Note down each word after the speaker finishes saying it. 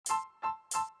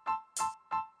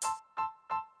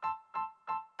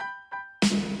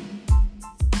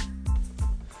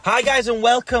Hi guys and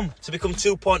welcome to Become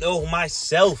 2.0,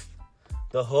 myself,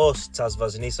 the host, Taz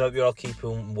Vaznys. I hope you're all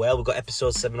keeping well. We've got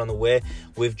episode 7 on the way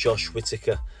with Josh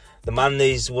Whittaker. The man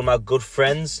is one of my good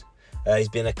friends. He's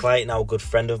been a client now, a good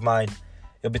friend of mine.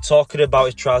 He'll be talking about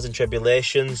his trials and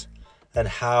tribulations and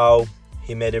how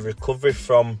he made a recovery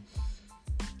from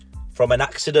an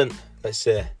accident, let's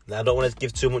say. Now, I don't want to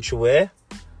give too much away.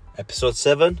 Episode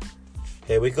 7,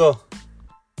 here we go.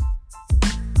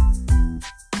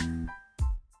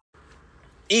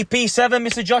 EP7,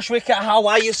 Mr. Josh Whittaker, how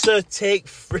are you, sir? Take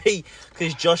 3,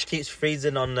 because Josh keeps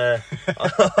freezing on the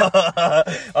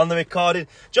recording.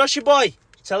 Joshy boy,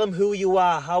 tell him who you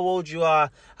are, how old you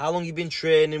are, how long you've been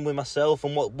training with myself,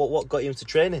 and what got you into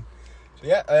training.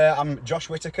 I'm Josh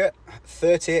Whittaker,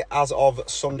 30 as of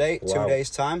Sunday, Wow. 2 days'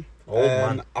 time. Old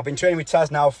man. I've been training with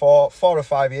Taz now for 4 or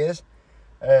 5 years.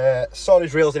 Saw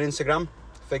his reels on Instagram,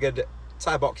 figured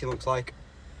Thai boxing looks like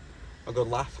a good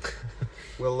laugh.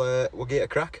 We'll get a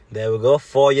crack. There we go,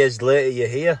 4 years later, you're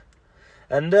here.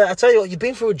 And I tell you what, you've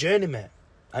been through a journey, mate.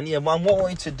 And yeah, what I want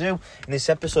you to do in this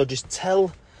episode, just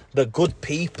tell the good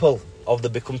people of the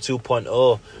Become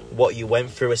 2.0 what you went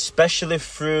through, especially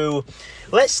through...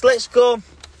 Let's go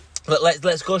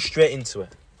straight into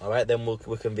it. All right, then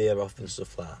we can veer off and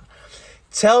stuff like that.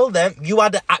 Tell them you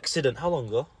had an accident. How long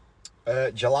ago?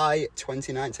 July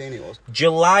 2019 it was.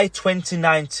 July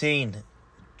 2019.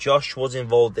 Josh was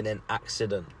involved in an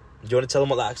accident. Do you want to tell them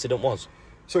what that accident was?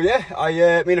 So me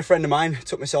and a friend of mine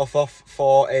took myself off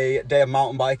for a day of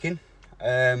mountain biking.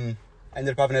 Ended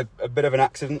up having a bit of an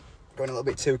accident, going a little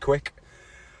bit too quick.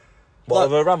 What,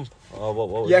 over a ramp? Or what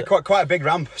was it? quite a big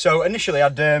ramp. So initially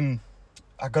I'd gone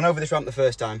over this ramp the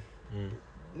first time.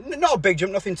 Not a big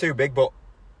jump, nothing too big, but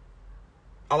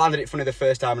I landed it funny the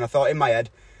first time, and I thought in my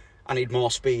head I need more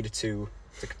speed to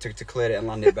clear it and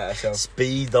land it better. So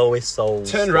Speed always solves.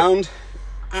 turned around,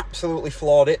 absolutely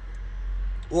floored it.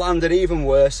 Landed even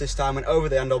worse this time, went over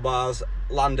the handlebars,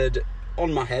 landed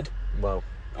on my head. Wow.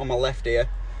 On my left ear.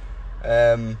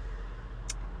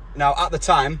 Now at the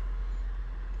time,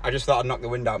 I just thought I'd knock the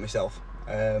wind out of myself.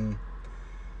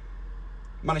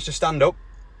 Managed to stand up.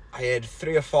 I heard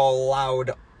 3 or 4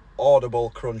 loud,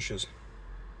 audible crunches.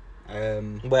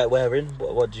 Where in?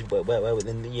 Where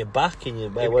within your back? In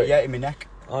your Yeah, in my neck.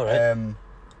 All right.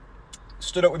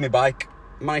 Stood up with my bike.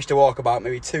 Managed to walk about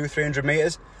maybe 200-300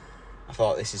 metres. I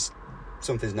thought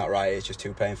something's not right. It's just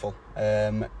too painful.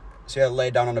 So I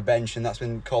laid down on a bench, and that's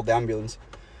when called the ambulance.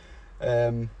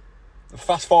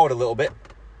 Fast forward a little bit.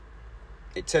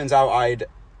 It turns out I'd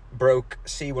broke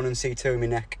C1 and C2 in my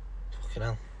neck. Fucking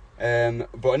hell.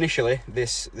 But initially,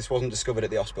 this wasn't discovered at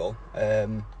the hospital.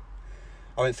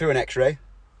 I went through an X-ray.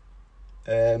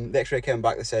 The X-ray came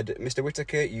back. They said, "Mr.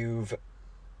 Whittaker, you've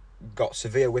got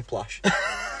severe whiplash.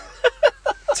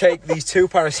 Take these 2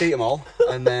 paracetamol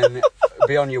and then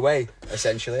be on your way."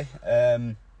 Essentially.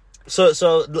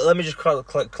 So let me just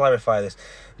clarify this.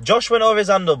 Josh went over his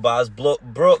handlebars,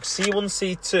 broke C1,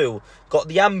 C2, got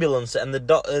the ambulance, and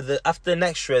after the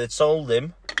X-ray, they told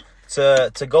him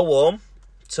to go home,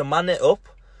 to man it up,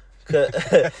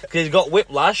 because he's got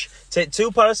whiplash. Take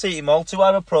 2 paracetamol, 2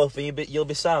 ibuprofen, you'll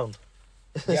be sound.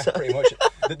 Yeah, pretty much.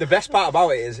 The best part about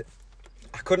it is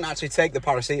I couldn't actually take the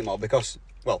paracetamol because,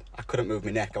 well, I couldn't move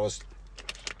my neck. I was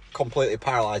completely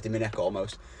paralysed in my neck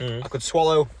almost. I could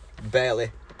swallow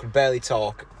barely. Could barely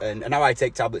talk, and now I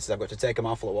take tablets. I've got to take a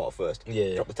mouthful of water first.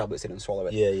 Yeah. Drop the tablets in and swallow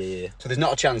it. Yeah. So there's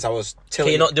not a chance I was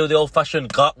tilting. Can you not do the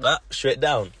old-fashioned got that straight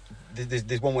down?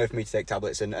 There's one way for me to take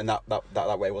tablets, and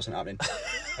that way wasn't happening.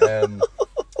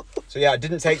 So yeah, I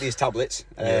didn't take these tablets.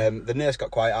 The nurse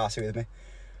got quite arsey with me,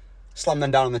 slammed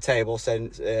them down on the table,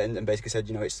 and basically said,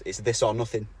 it's this or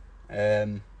nothing.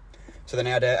 So then I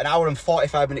had an hour and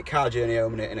 45-minute car journey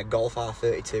home in a Golf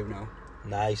R32 now.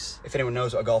 Nice. If anyone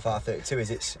knows what a Golf R32 is,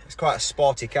 it's quite a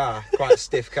sporty car, quite a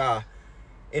stiff car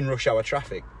in rush hour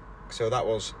traffic. So that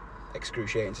was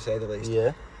excruciating to say the least.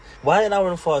 Yeah. Why an hour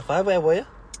and 45? Where were you?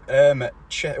 It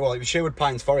was Sherwood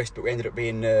Pines Forest, but we ended up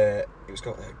being it was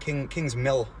called King's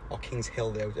Mill or King's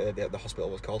Hill. The hospital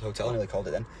was called, hotel. I nearly called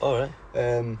it then. All right.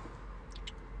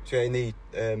 So yeah, in the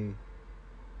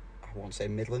I won't say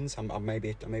Midlands. I may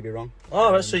be wrong.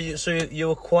 All right. So you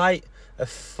were quite a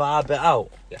far bit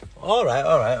out. Yeah. All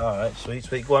right.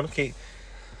 Sweet. Go on, keep.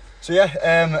 So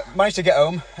yeah, managed to get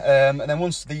home, and then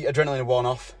once the adrenaline had worn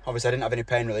off, obviously I didn't have any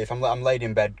pain relief. I'm laid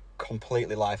in bed,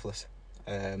 completely lifeless,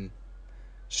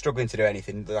 struggling to do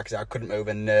anything. Like I said, I couldn't move,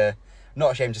 and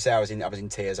not ashamed to say I was in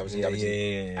tears. I was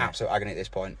in absolute agony at this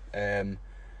point.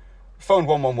 Phoned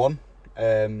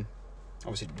 111.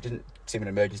 Obviously, it didn't seem an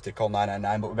emergency to call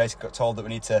 999, but we basically got told that we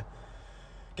need to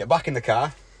get back in the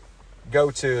car, go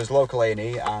to his local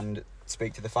A&E, and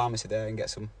speak to the pharmacy there and get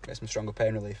some stronger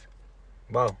pain relief.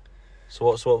 Wow. So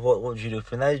what did you do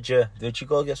from there? Did you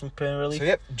go get some pain relief? So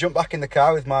yep, jump back in the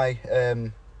car with my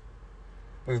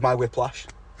whiplash.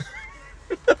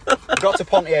 Got to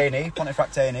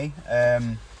Pontefract A&E.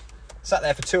 Sat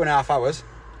there for 2.5 hours,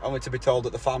 only to be told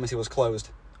that the pharmacy was closed.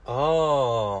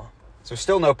 Oh. So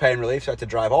still no pain relief, so I had to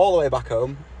drive all the way back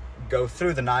home, go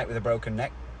through the night with a broken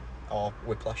neck, or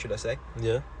whiplash, should I say?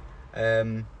 Yeah.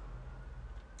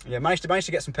 Managed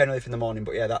to get some pain relief in the morning,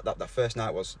 but yeah, that first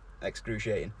night was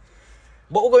excruciating.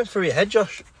 What were going through your head,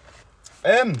 Josh?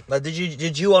 Like,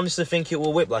 did you honestly think it was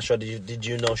whiplash, or did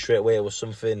you know straight away it was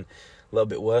something a little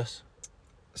bit worse?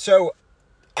 So,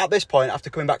 at this point, after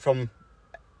coming back from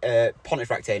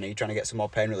Pontefract A&E, trying to get some more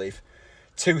pain relief,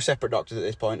 2 separate doctors at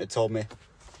this point had told me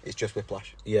it's just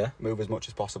whiplash. Yeah. Move as much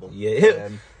as possible. Yeah.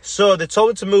 So they told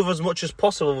you to move as much as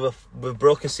possible with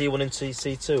broken C1 and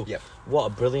C2. Yep. What a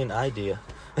brilliant idea.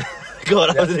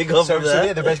 God, how did it go from there?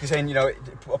 So they're basically saying,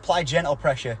 apply gentle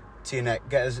pressure to your neck.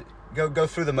 Go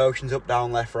through the motions, up,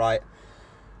 down, left, right.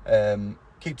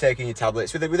 Keep taking your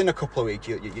tablets. Within a couple of weeks,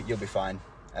 you'll be fine.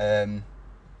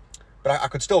 But I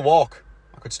could still walk.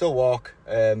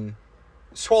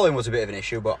 Swallowing was a bit of an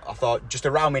issue, but I thought just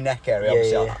around my neck area,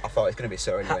 obviously, yeah. I thought it's going to be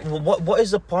sore anyway. What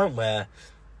is the point where,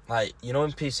 like,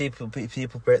 when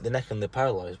people break the neck and they're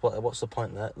paralysed, what's the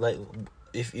point there? Like,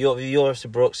 if you obviously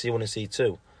broke C1 and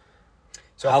C2,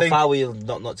 so how far were you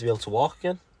not to be able to walk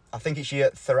again? I think it's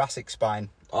your thoracic spine.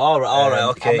 All right,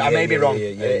 okay. I may be wrong.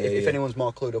 If anyone's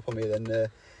more clued up on me, then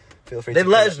feel free to... Then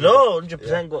let us know,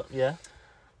 100%. Yeah.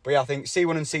 But yeah, I think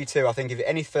C1 and C2, I think if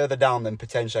any further down, then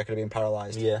potentially I could have been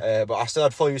paralysed. Yeah. But I still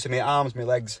had full use of my arms, my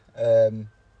legs. Did you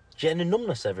get any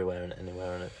numbness anywhere and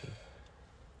anything?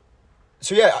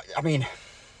 So yeah, I mean,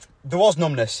 there was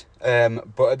numbness.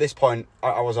 But at this point,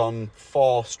 I was on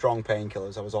 4 strong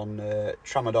painkillers. I was on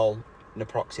tramadol,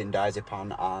 naproxen,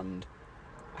 diazepam, and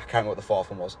I can't remember what the 4th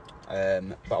one was.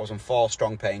 But I was on 4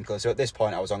 strong painkillers. So at this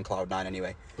point, I was on cloud 9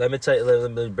 anyway. Let me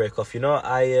break off.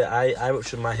 I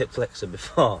ruptured my hip flexor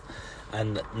before,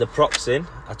 and naproxen.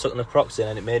 I took naproxen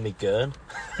and it made me gurn.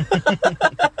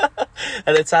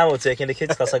 At the time, we were taking the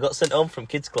kids class. I got sent home from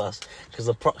kids class because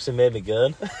naproxen made me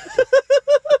gurn.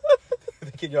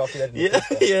 Thinking you're off your head.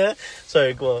 Yeah.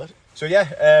 Sorry, go on. So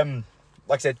yeah,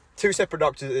 like I said, 2 separate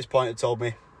doctors at this point had told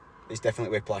me it's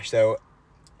definitely whiplash. So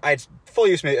I had full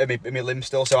use of my limbs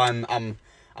still, so I'm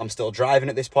still driving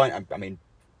at this point. I mean,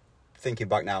 thinking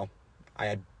back now, I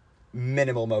had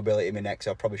minimal mobility in my neck,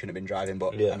 so I probably shouldn't have been driving.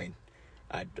 But yeah. I mean,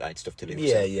 I had stuff to do.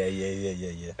 Yeah.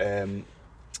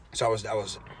 So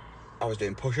I was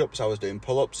doing push-ups, I was doing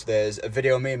pull-ups. There's a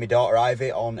video of me and my daughter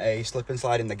Ivy on a slip and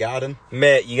slide in the garden.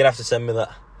 Mate, you're gonna have to send me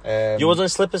that. You was on a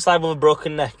slip and slide with a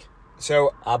broken neck.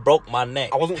 So I broke my neck.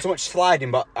 I wasn't so much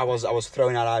sliding, but I was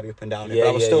throwing out Ivy up and down it. But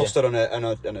I was still stood on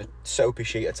a soapy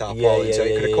sheet of tarpaulin, so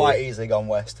it could have quite easily gone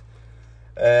west.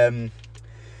 So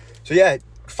yeah,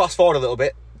 fast forward a little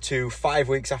bit to 5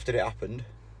 weeks after it happened.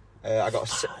 I got a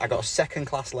 2nd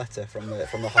class letter from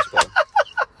the hospital.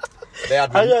 They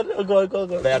had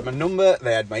They had my number,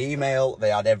 they had my email, they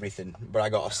had everything, but I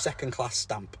got a 2nd class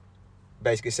stamp,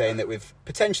 basically saying that we've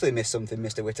potentially missed something,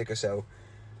 Mr. Whittaker. So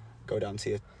go down to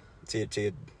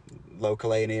your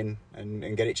local A&E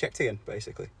and get it checked again,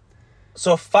 basically.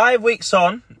 So 5 weeks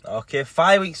on, after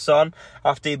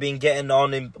you've been getting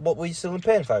on in... What, were you still in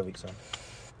pain 5 weeks on?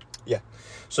 Yeah.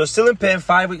 So still in pain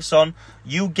 5 weeks on,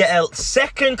 you get a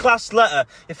 2nd class letter.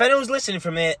 If anyone's listening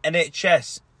from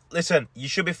NHS, listen, you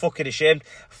should be fucking ashamed.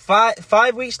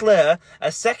 5 weeks later, a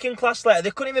 2nd class letter.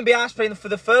 They couldn't even be asked paying for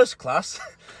the 1st class.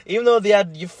 Even though they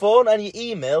had your phone and your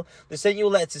email, they sent you a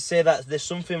letter to say that there's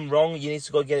something wrong, you need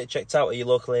to go get it checked out at your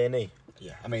local A&E.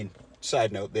 Yeah, I mean,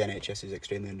 side note, the NHS is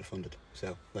extremely underfunded.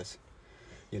 So, let's,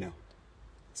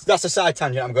 That's a side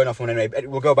tangent I'm going off on anyway.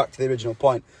 We'll go back to the original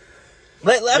point.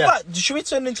 Should we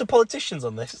turn into politicians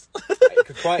on this? It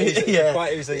could quite easily turn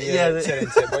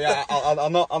into it. But yeah, I'll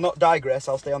not digress.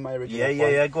 I'll stay on my original point.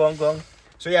 Yeah, go on.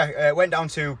 So yeah, went down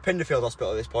to Pinderfield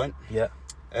Hospital at this point. Yeah.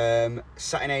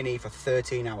 Sat in A&E for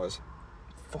 13 hours.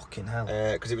 Fucking hell.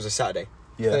 Because it was a Saturday.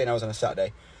 Yeah. 13 hours on a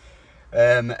Saturday.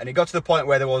 And it got to the point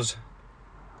where there was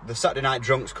the Saturday night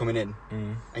drunks coming in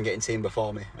and getting seen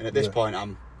before me. And at this point,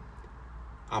 I'm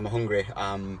hungry,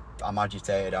 I'm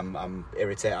agitated, I'm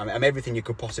irritated, I'm everything you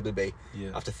could possibly be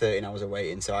after 13 hours of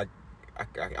waiting. So I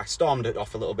stormed it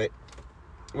off a little bit,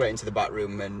 went into the back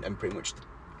room and pretty much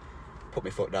put my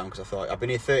foot down, because I thought, I've been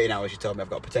here 13 hours, you told me I've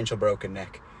got a potential broken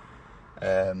neck.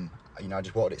 I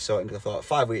just wanted it sorted, because I thought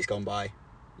 5 weeks gone by,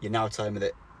 you're now telling me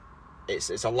that it's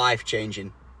a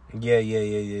life-changing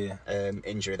injury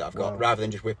that I've got, rather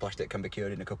than just whiplash that can be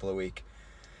cured in a couple of weeks.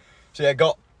 So yeah,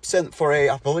 got sent for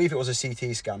I believe it was a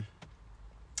CT scan.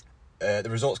 The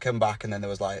results came back, and then there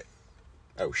was like,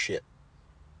 oh shit,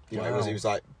 you know, Wow. it was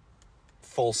like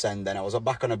full send. Then I was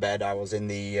back on a bed. I was in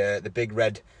the big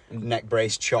red neck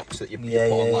brace chocks that you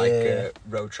put on like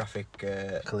road traffic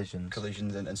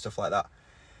collisions and stuff like that.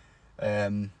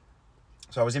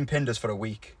 So I was in Pinders for a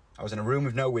week. I was in a room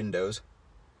with no windows.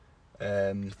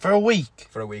 For a week?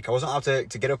 For a week. I wasn't allowed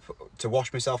to get up to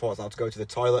wash myself. I wasn't allowed to go to the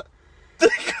toilet.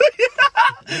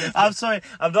 I'm sorry,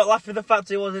 I'm not laughing at the fact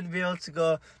he wasn't able to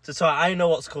go to the toilet. I know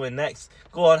what's coming next.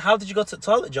 Go on, how did you go to the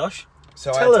toilet, Josh?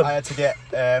 So I had to get,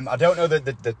 I don't know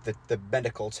the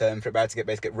medical term for it, but I had to get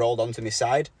basically rolled onto my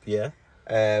side. Yeah.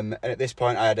 And at this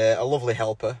point I had a lovely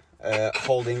helper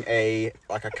holding a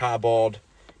cardboard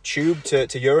tube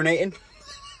to urinate in.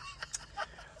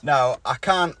 Now, I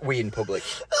can't wee in public.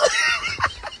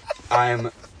 I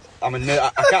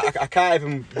can't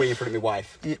even wee in front of my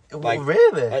wife.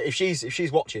 Really? If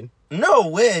she's watching, No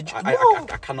way.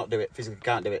 I cannot do it. Physically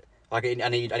can't do it. Like I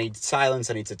need silence.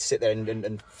 I need to sit there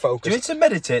and focus. Do you need to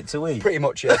meditate to wee? Pretty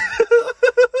much, yeah.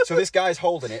 So this guy's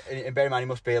holding it, and bear in mind he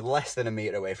must be less than a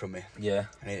metre away from me. Yeah.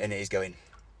 And he's going,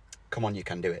 "Come on, you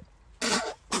can do it."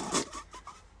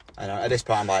 And at this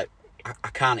point, I'm like, I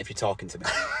can't if you're talking to me.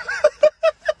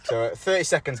 So 30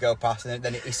 seconds go past, and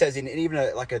then he says in even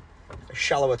a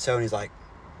shallower tone, he's like,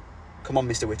 "Come on,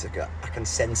 Mr. Whittaker, I can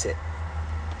sense it."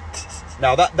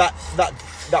 Now that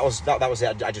was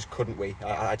it. I just couldn't wee.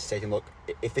 I had to say to him, "Look,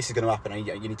 if this is going to happen,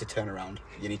 you need to turn around.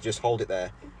 You need to just hold it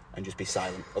there and just be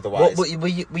silent. Otherwise." What were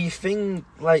your thing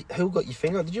like? Who got your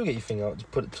thing out? Did you get your thing out?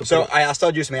 I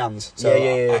started using my hands. So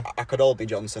yeah. I could hold me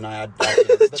Johnson. I had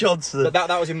Johnson. But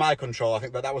that was in my control. I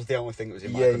think that was the only thing that was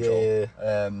in my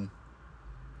control.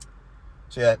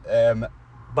 Yeah.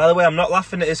 By the way, I'm not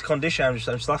laughing at his condition. I'm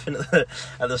just laughing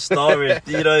at the story.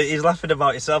 You know, he's laughing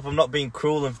about himself. I'm not being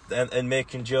cruel and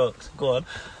making jokes. Go on.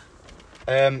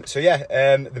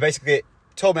 They basically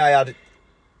told me I had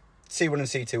C1 and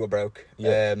C2 were broke.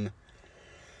 Yeah.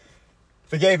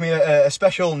 They gave me a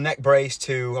special neck brace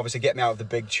to obviously get me out of the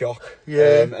big shock.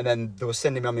 Yeah. And then they were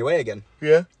sending me on my way again.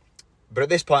 Yeah. But at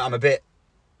this point, I'm a bit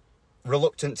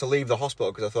reluctant to leave the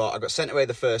hospital because I thought I got sent away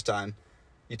the first time.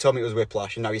 You told me it was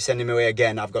whiplash, and now you're sending me away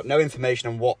again. I've got no information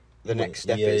on what the next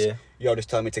step is. Yeah. You're just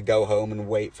telling me to go home and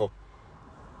wait for,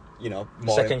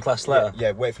 more... Second-class letter?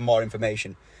 Yeah, wait for more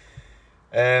information.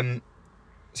 Fast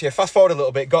forward a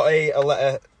little bit. Got a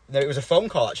letter... No, it was a phone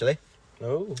call, actually.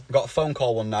 Oh. Got a phone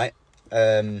call one night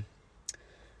from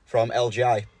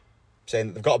LGI saying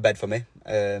that they've got a bed for me.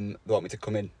 They want me to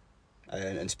come in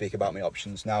and speak about my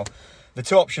options. Now, the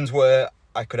two options were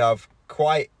I could have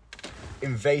quite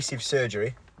invasive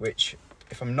surgery, which,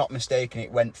 if I'm not mistaken,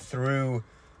 it went through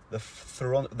the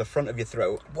front of your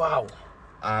throat. Wow.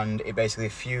 And it basically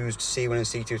fused C1 and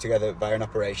C2 together by an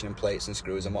operation and plates and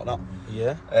screws and whatnot.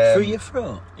 Yeah. Through your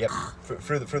throat? Yep.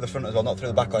 Through the front as well, not through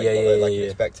the back like you'd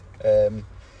expect.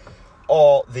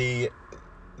 Or the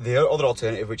other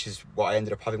alternative, which is what I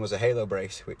ended up having, was a halo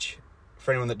brace, which,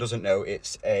 for anyone that doesn't know,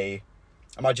 it's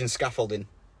imagine scaffolding.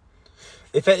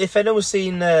 If anyone's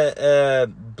seen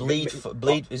Bleed,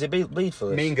 is it Bleed for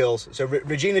this? Mean Girls. So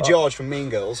Regina George from Mean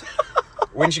Girls,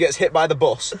 when she gets hit by the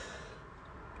bus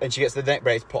and she gets the neck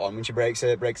brace put on, when she breaks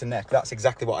her neck, that's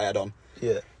exactly what I had on.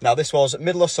 Yeah. Now, this was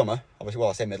middle of summer. Obviously,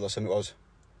 well, I say middle of summer, it was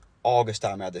August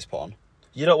time I had this put on.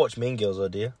 You don't watch Mean Girls, though,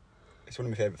 do you? It's one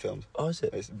of my favourite films. Oh, is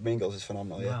it? Mean Girls is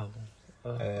phenomenal, yeah. Wow.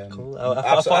 Oh, cool.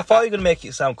 I thought you were going to make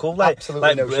it sound cool, like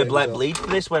Bleed for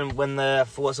this when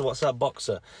what's that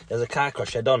boxer? There's a car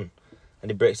crash head on, and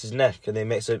he breaks his neck, and he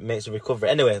makes a recovery.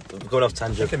 Anyway, going off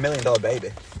tangent. Like $1 Million Baby.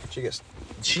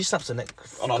 She snaps her neck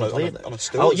on a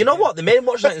stool. Oh, you know what? They made him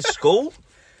watch that in school.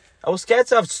 I was scared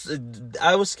to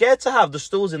have the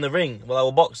stools in the ring while I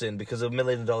was boxing because of $1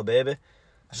 Million Baby.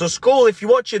 So school, if you're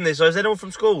watching this, or is anyone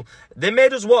from school, they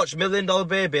made us watch $1 Million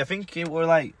Baby. I think it were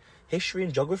like history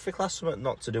and geography class, something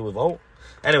not to do with alt.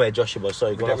 Anyway, Joshua,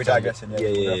 sorry, go on. We're digressing,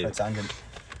 yeah. Tangent.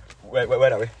 Where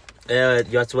are we?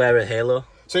 You had to wear a halo.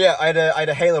 So yeah, I had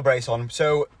a halo brace on.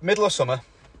 So middle of summer,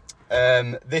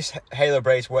 this halo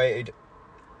brace weighed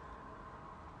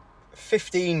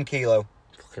 15 kilo.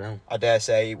 Fucking hell. I dare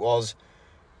say. It was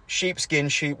sheepskin,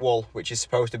 sheep wool, which is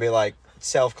supposed to be like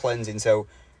self-cleansing. So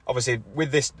obviously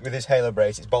with this halo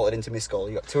brace, it's bolted into my skull.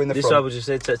 You got two in the front. This I would just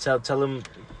say tell them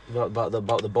about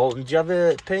the bolt. Did you have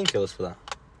painkillers for that?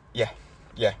 Yeah.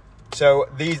 So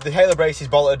the halo brace is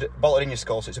bolted in your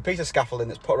skull. So it's a piece of scaffolding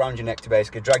that's put around your neck to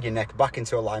basically drag your neck back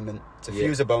into alignment to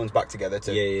fuse the bones back together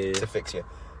to fix you.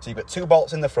 So you've got 2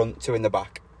 bolts in the front, 2 in the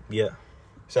back. Yeah.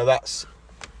 So that's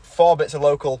 4 bits of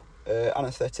local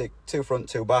anaesthetic, 2 front,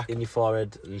 2 back. In your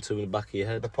forehead and 2 in the back of your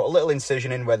head. They put a little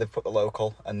incision in where they've put the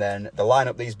local, and then they line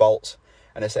up these bolts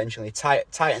and essentially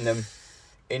tighten them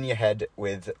in your head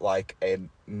with like a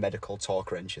medical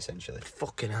torque wrench, essentially.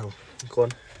 Fucking hell. Go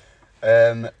on.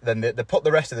 Then they put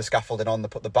the rest of the scaffolding on, they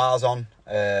put the bars on,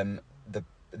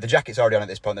 the jacket's already on at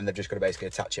this point, then they've just got to basically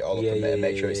attach it all up and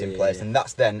make sure it's in place. And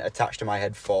that's then attached to my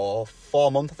head for 4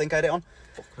 months, I think I had it on.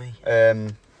 Fuck me.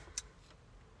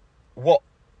 What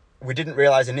we didn't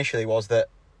realise initially was that,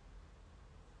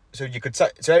 so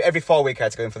every 4 weeks I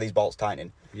had to go in for these bolts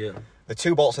tightening. Yeah. The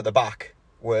 2 bolts at the back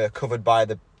were covered by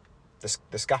the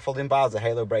scaffolding bars, the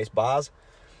halo brace bars.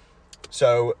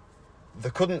 So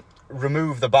they couldn't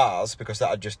remove the bars because that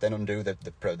would just then undo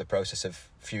the process of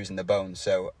fusing the bones.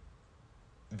 So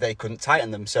they couldn't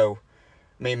tighten them. So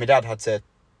me and my dad had to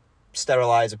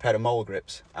sterilise a pair of mole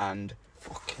grips and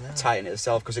tighten it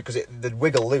itself because they'd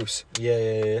wiggle loose.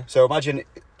 Yeah. So imagine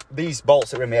these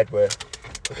bolts that were in my head were...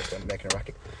 I'm making a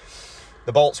racket.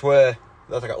 The bolts were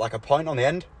like a point on the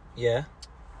end. Yeah.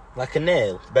 Like a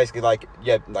nail? Basically like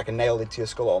a nail into your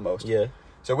skull almost. Yeah.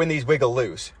 So when these wiggle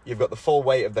loose, you've got the full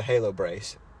weight of the halo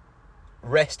brace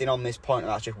resting on this point,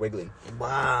 and that's just wiggling.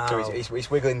 Wow. So it's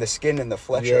wiggling the skin and the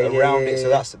flesh around it, so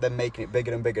that's then making it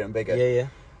bigger and bigger and bigger. Yeah.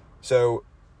 So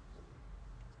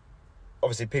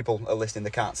obviously people are listening,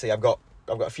 they can't see. I've got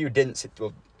a few dints.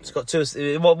 It's got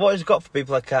 2... What it's got for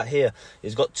people that can't hear,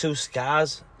 it's got 2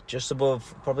 scars just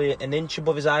above, probably an inch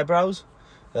above his eyebrows,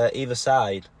 either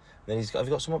side. Then have you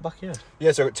got some up back here?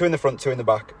 Yeah, so 2 in the front, 2 in the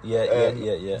back. Yeah.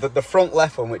 The front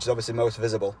left one, which is obviously most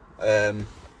visible.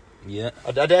 Yeah.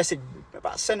 I dare say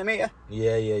about a centimetre.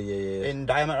 Yeah. In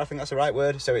diameter, I think that's the right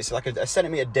word. So it's like a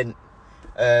centimetre dint.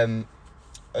 And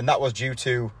that was due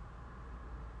to...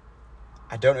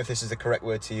 I don't know if this is the correct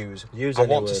word to use. I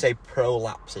want to say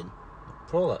prolapsing.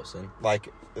 Prolapsing? Like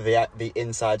the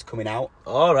insides coming out.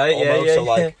 All right, almost. yeah. So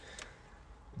like,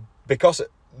 because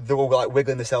they were like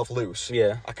wiggling themselves loose,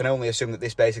 yeah, I can only assume that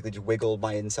this basically just wiggled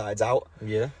my insides out.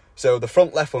 Yeah. So the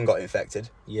front left one got infected.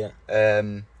 Yeah.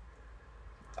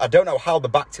 I don't know how the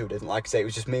back 2 didn't. Like I say, it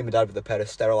was just me and my dad with a pair of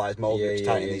sterilised mould grips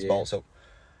tightening these bolts up.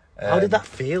 How did that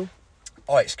feel?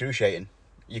 Oh, excruciating.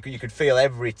 You could feel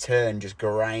every turn just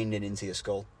grinding into your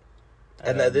skull.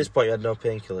 And at this point, you had no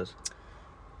painkillers?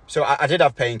 So I did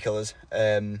have painkillers.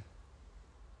 I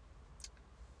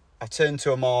turned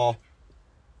to a more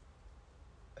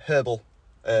herbal...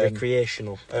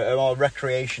 recreational. A more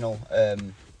recreational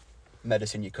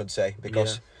medicine, you could say,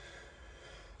 because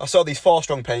I saw these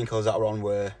 4-strong painkillers that were on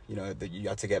where, that you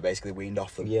had to get basically weaned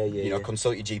off them.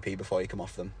 Consult your GP before you come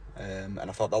off them. And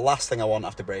I thought the last thing I want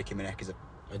after breaking my neck is a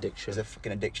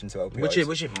fucking addiction to opioids.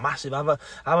 Which is massive. I've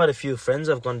had a few friends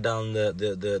that have gone down the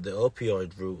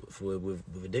opioid route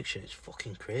with addiction. It's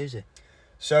fucking crazy.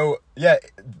 So yeah,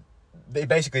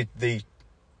 basically the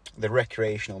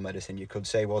recreational medicine, you could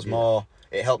say, was more.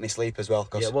 It helped me sleep as well.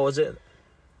 Yeah. What was it?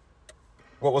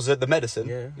 What was it? The medicine?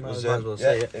 Yeah. It was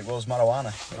it was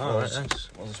marijuana.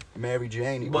 It was Mary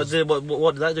Jane. What did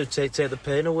that do? Take the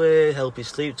pain away? Help you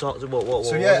sleep? Talk to what?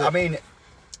 So yeah, I mean,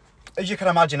 as you can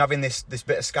imagine, having this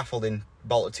bit of scaffolding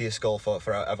bolted to your skull for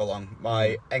however long,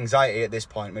 my anxiety at this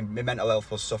point, my mental health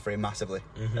was suffering massively.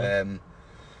 Mm-hmm.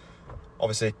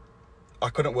 Obviously, I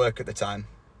couldn't work at the time.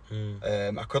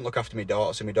 I couldn't look after my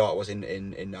daughter, so my daughter was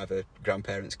in either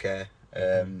grandparents' care.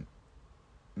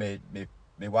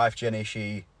 My wife Jenny,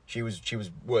 she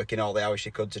was working all the hours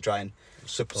she could to try and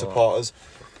support us.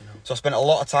 So I spent a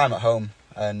lot of time at home,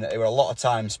 and it was a lot of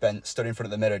time spent stood in front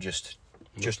of the mirror just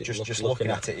looking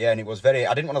at it. Yeah, and it was very.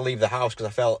 I didn't want to leave the house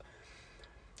because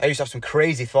I used to have some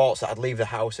crazy thoughts that I'd leave the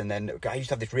house, and then I used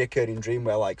to have this recurring dream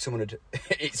where like someone had.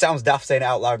 It sounds daft saying it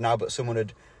out loud now, but someone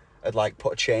had like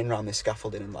put a chain around this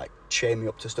scaffolding and like chain me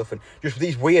up to stuff, and just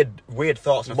these weird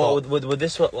thoughts. And with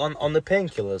this on the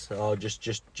painkillers, or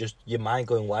just your mind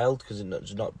going wild because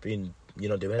it's not being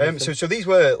doing anything? So these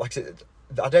were like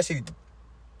I dare say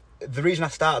the reason I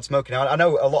started smoking. I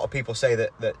know a lot of people say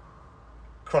that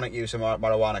chronic use of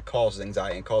marijuana causes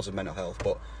anxiety and causes mental health,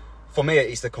 but for me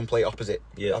it's the complete opposite.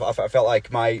 Yeah, I felt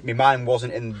like my mind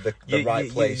wasn't in the right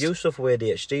place. You suffer with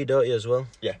ADHD, don't you, as well?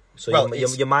 Yeah. So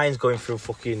your mind's going through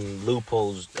fucking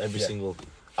loopholes every single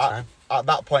time. At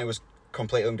that point, it was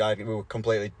completely undiagnosed. We were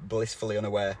completely blissfully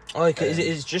unaware. Oh,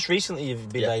 it's just recently you've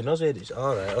been diagnosed with it?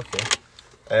 All right,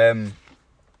 okay.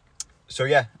 So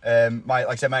yeah, like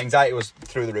I said, my anxiety was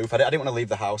through the roof. I didn't want to leave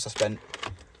the house. I spent.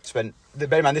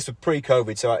 Bear in mind, this was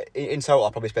pre-COVID, so in total,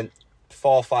 I probably spent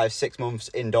 4, 5, 6 months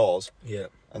indoors. Yeah.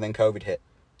 And then COVID hit.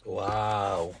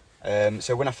 Wow.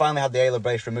 So when I finally had the halo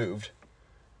brace removed,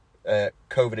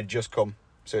 COVID had just come.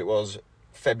 So it was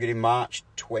February, March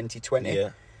 2020. Yeah.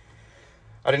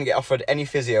 I didn't get offered any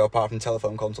physio apart from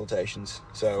telephone consultations.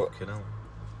 So Fucking hell.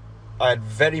 I had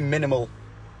very minimal.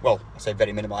 Well, I say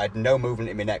very minimal. I had no movement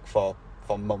in my neck for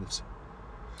months.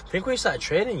 I think we started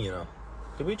training, you know.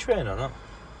 Did we train or not?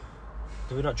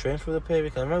 Did we not train through the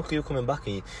period? I remember you coming back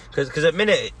because at the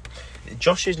minute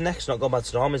Josh's neck's not gone back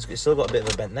to normal. He's still got a bit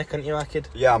of a bent neck, haven't you, kid?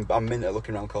 Yeah, I'm minute at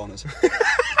looking around corners.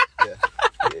 Yeah.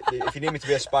 If you need me to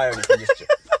be a spy or anything,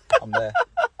 I'm there.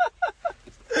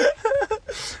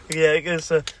 Yeah, I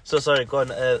guess so sorry, go on.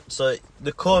 So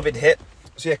the COVID hit.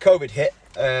 So yeah, COVID hit.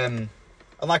 And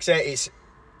like I say,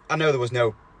 I know there was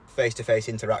no face-to-face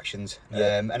interactions.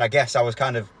 Yeah. And I guess I was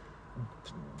kind of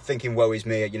thinking, woe is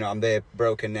me, you know, I'm there,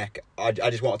 broken neck. I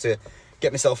just wanted to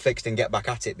get myself fixed and get back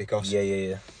at it because...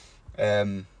 Yeah.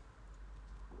 I've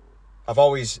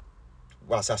always,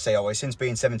 well, as I say always, since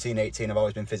being 17, 18, I've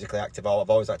always been physically active. I've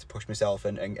always liked to push myself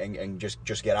and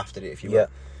just get after it, if you will.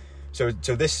 So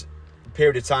this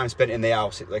period of time spent in the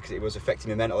house, it was affecting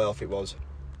my mental health. It was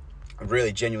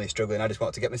really genuinely struggling. I just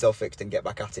wanted to get myself fixed and get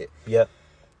back at it. Yeah.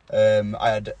 I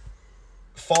had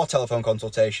 4 telephone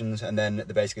consultations, and then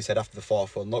they basically said after the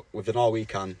 4th one, look, we've done all we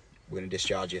can, we're going to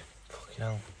discharge you. Fucking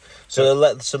hell.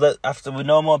 So after with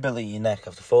no mobility in your neck,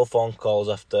 after 4 phone calls,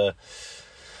 after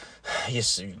you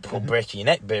breaking your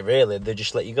neck, bit really, they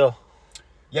just let you go.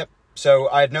 Yep. So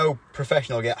I had no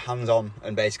professional get hands on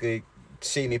and basically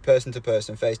see me person to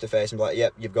person, face to face, and be like,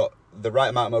 yep, you've got the right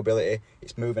amount of mobility.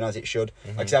 It's moving as it should.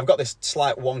 Mm-hmm. Like I said, I've got this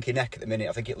slight wonky neck at the minute.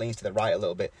 I think it leans to the right a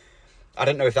little bit. I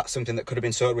don't know if that's something that could have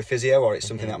been sorted with physio or it's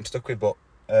something that I'm stuck with, but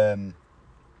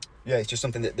yeah, it's just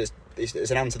something that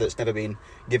it's an answer that's never been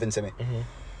given to me.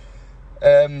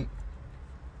 Mm-hmm.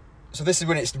 So this is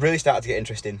when it really started to get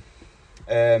interesting.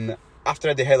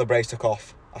 After the halo brace took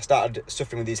off, I started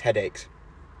suffering with these headaches.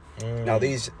 Now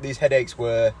these headaches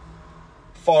were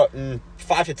 5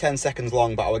 to 10 seconds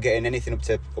long, but I was getting anything up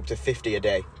to 50 a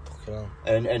day. Fucking hell.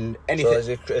 And anything. So is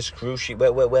it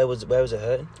excruciating? Where was it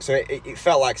hurting? So it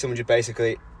felt like someone just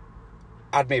basically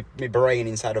had my brain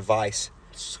inside a vice.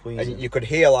 Squeezing. And you could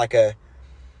hear like a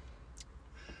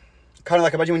kind of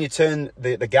like, imagine when you turn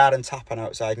the garden tap on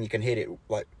outside and you can hear it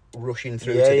like rushing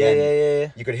through to the end.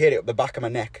 Yeah. You could hear it up the back of my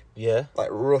neck. Yeah. Like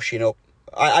rushing up.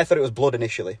 I thought it was blood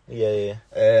initially. Yeah.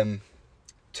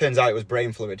 Turns out it was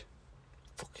brain fluid.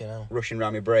 Fucking hell. Rushing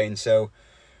around my brain. So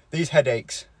these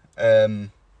headaches, like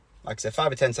I said,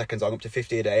 5 or 10 seconds long, up to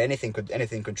 50 a day. Anything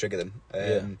could trigger them.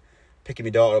 Picking my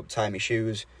daughter up, tying my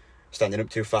shoes, standing up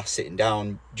too fast, sitting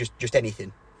down, just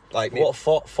anything. Like what?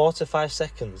 4 to 5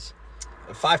 seconds.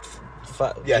 5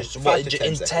 just 5 to 10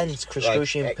 intense, seconds.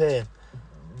 excruciating pain.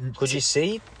 Could you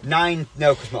see? 9,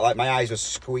 no, because my eyes were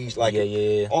squeezed. Like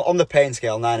Yeah. On the pain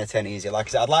scale, 9 or 10 easy. Like I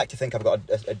said, I'd like to think I've got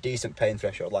a decent pain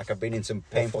threshold. Like I've been in some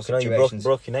painful situations. You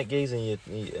broke your neck, geez,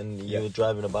 and you were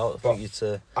driving about.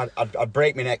 I'd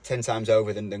break my neck 10 times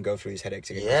over than go through these headaches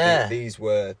again. Yeah. These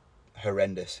were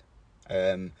horrendous.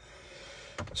 So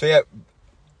yeah,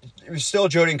 it was still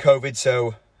during COVID,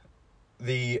 so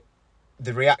the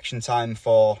reaction time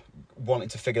for wanting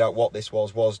to figure out what this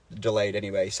was delayed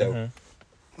anyway. So,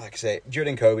 like I say,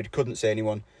 during COVID, couldn't see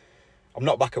anyone. I'm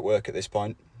not back at work at this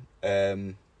point.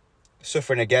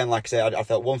 Suffering again, like I say, I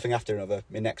felt one thing after another.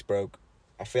 My neck's broke.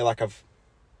 I feel like I've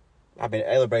been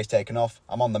halo brace taken off.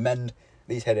 I'm on the mend.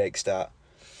 These headaches start.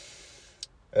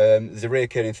 There's a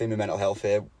recurring theme of mental health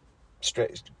here.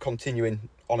 Continuing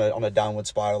on a downward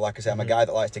spiral. Like I say, I'm a guy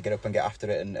that likes to get up and get after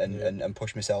it and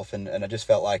push myself, and I just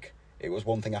felt like it was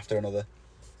one thing after another.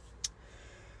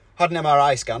 Had an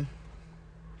MRI scan.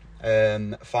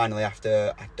 Finally,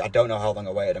 after I don't know how long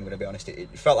I waited, I'm going to be honest. It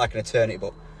felt like an eternity,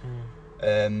 but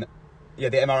the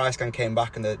MRI scan came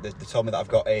back and they told me that I've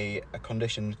got a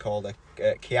condition called a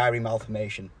Chiari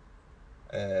malformation.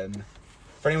 For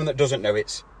anyone that doesn't know,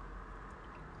 it's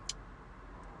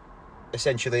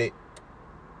essentially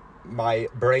my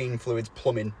brain fluids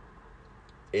plumbing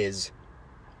is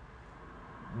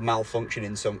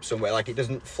malfunctioning some way. Like it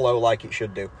doesn't flow like it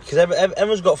should do. Because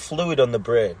everyone's got fluid on the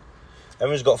brain.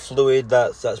 Everyone's got fluid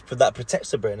that protects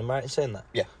the brain. Am I right in saying that?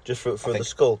 Yeah. Just for the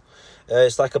skull.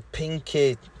 It's like a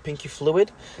pinky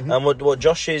fluid. Mm-hmm. And what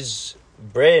Josh's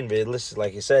brain, really,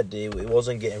 like you said, he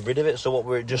wasn't getting rid of it. So what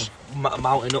were it just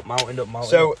mounting up.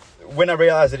 So when I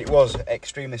realised that it was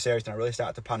extremely serious and I really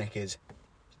started to panic is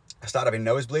I started having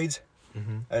nosebleeds.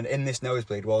 Mm-hmm. And in this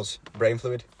nosebleed was brain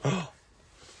fluid.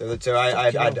 So I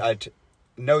had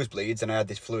nosebleeds and I had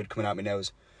this fluid coming out my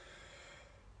nose.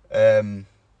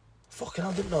 Fucking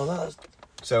hell, I didn't know that.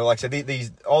 So like I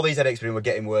said, all these headaches were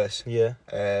getting worse. Yeah.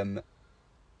 And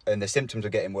the symptoms were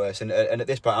getting worse. And at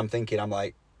this point I'm thinking, I'm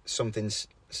like, something's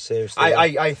Seriously.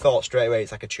 I thought straight away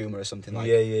it's like a tumour or something. Like,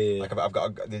 Yeah. Like I've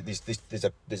got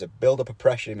there's a build up of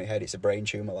pressure in my head. It's a brain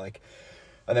tumour. Like,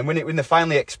 and then when they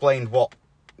finally explained what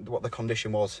the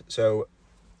condition was, so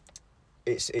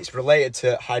it's related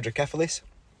to hydrocephalus,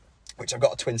 which I've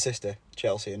got a twin sister,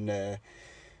 Chelsea, and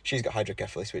she's got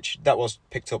hydrocephalus, which that was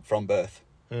picked up from birth.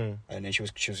 And then she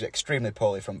was extremely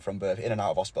poorly from birth, in and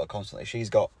out of hospital constantly. She's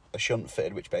got a shunt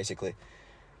fitted, which basically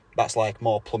that's like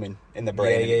more plumbing in the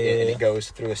brain, and it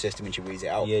goes through a system and she wheezes it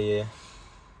out.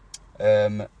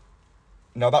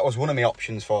 Now that was one of my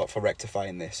options for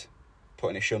rectifying this,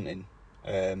 putting a shunt in.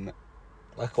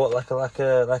 Like what? Like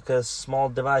a small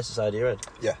device inside your head?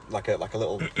 Yeah, like a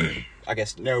little, I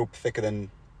guess no thicker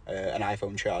than an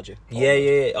iPhone charger.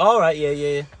 Yeah. All right.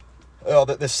 Yeah. Oh,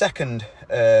 the second,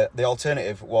 the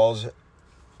alternative was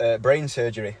brain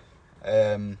surgery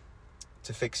to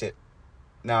fix it.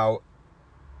 Now,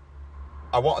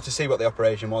 I wanted to see what the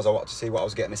operation was. I wanted to see what I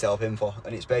was getting myself in for,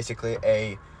 and it's basically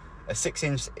a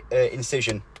 6-inch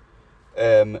incision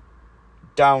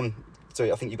down. So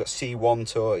I think you've got C1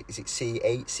 to, is it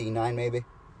C8, C9 maybe?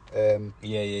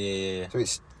 Yeah. So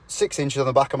it's 6 inches on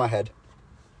the back of my head,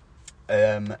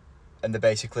 and they're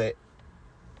basically,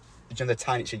 you know, the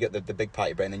tiny, so you get the big part of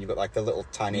your brain, then you've got like the little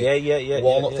tiny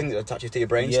walnut thing that attaches to your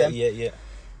brainstem. Yeah.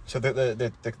 So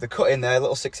the cut in there,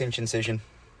 little 6-inch incision,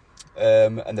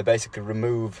 and they basically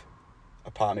remove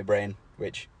a part of my brain,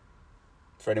 which,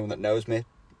 for anyone that knows me,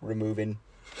 removing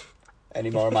any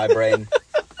more of my brain,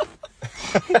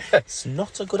 it's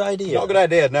not a good idea. Not a good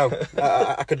idea, no.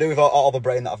 I could do with all the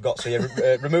brain that I've got. So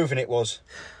yeah, removing it was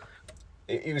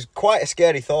quite a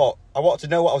scary thought. I wanted to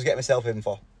know what I was getting myself in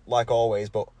for, like always,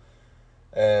 but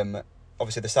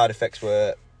obviously the side effects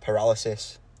were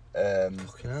paralysis.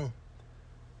 Fucking hell.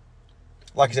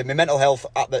 Like I said, my mental health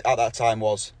at that time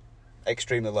was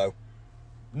extremely low.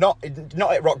 Not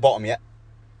at rock bottom yet.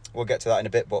 We'll get to that in a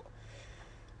bit, but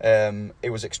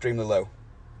it was extremely low.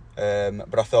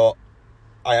 But I thought,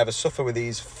 I either suffer with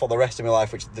these for the rest of my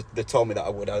life, which they told me that I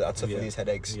would. I'd suffer these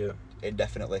headaches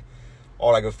indefinitely,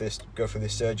 or I go for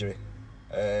this surgery.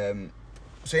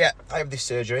 So yeah, I have this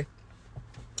surgery.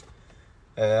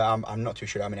 I'm not too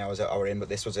sure how many hours I were in, but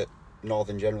this was at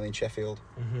Northern General in Sheffield.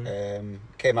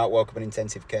 Came out, woke up in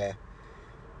intensive care,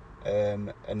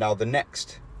 and now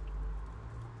there's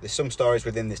some stories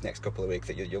within this next couple of weeks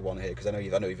that you'll want to hear, because I know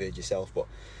you've heard yourself, but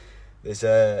there's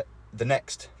the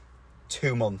next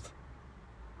 2 months.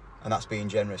 And that's being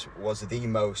generous, was the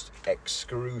most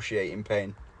excruciating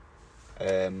pain.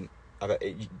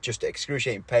 Just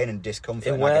excruciating pain and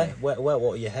discomfort. In where?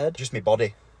 What, your head? Just my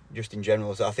body, just in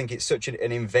general. So I think it's such an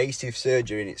invasive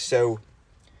surgery, and it's so,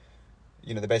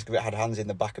 you know, they basically had hands in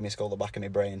the back of my skull, the back of my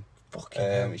brain. Fucking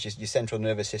hell. It's just your central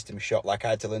nervous system shot. Like, I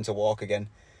had to learn to walk again.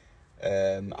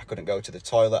 I couldn't go to the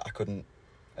toilet. I couldn't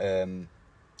go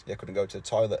to the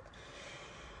toilet.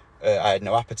 I had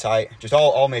no appetite. Just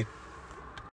all my...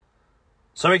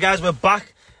 Sorry guys, we're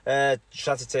back. Just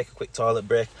had to take a quick toilet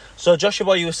break. So Joshua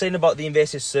boy, you were saying about the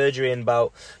invasive surgery and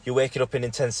about you waking up in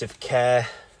intensive care.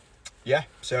 Yeah,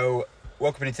 so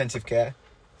woke up in intensive care.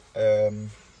 Like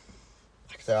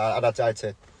I said, I had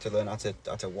to learn how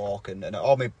to walk, and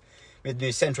all my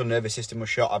central nervous system was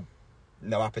shot. I had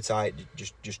no appetite,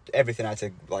 just everything I had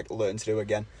to like learn to do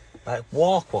again. Like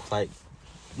walk, like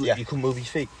yeah. You couldn't move your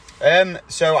feet.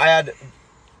 So I had.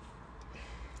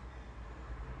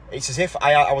 It's as if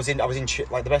I was in like,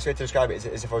 the best way to describe it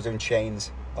is if I was in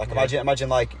chains. Like, imagine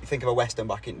like, think of a western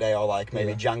back in the day, or like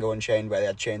maybe Django Unchained, where they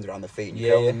had chains around the feet and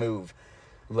you could only move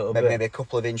maybe a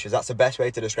couple of inches. That's the best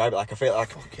way to describe it. Like, I feel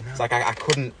like it's like I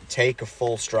couldn't take a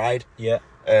full stride. Yeah.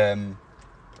 I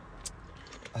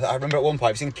remember at one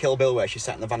point I've seen Kill Bill where she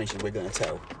sat in the van and she's wiggling her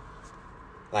toe.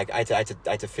 Like, I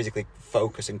had to physically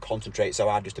focus and concentrate so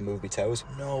hard just to move my toes.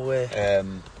 No way.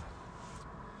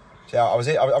 So I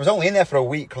was only in there for a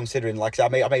week, considering, like I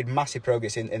made massive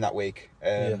progress in that week.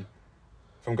 From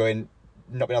not being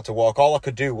able to walk. All I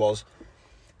could do was,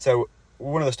 so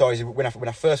one of the stories, when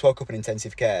I first woke up in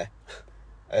intensive care,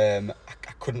 I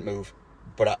couldn't move,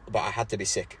 but I had to be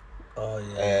sick. Oh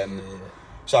yeah.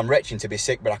 So I'm retching to be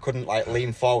sick, but I couldn't like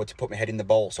lean forward to put my head in the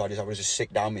bowl, so I was just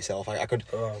sick down myself. I could.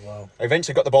 Oh wow. I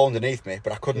eventually got the bowl underneath me,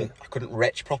 but I couldn't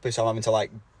retch properly, so I'm having to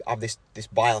like have this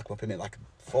bile come up in me, like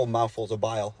full mouthfuls of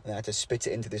bile, and I had to spit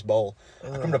it into this bowl. I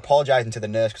remember apologising to the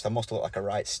nurse because I must have looked like a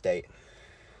right state.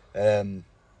 So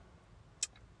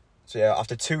yeah,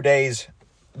 after 2 days,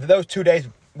 those 2 days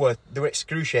were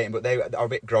excruciating, but they were a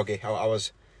bit groggy. I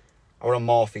was on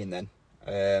morphine then.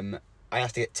 I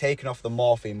had to get taken off the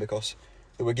morphine because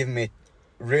they were giving me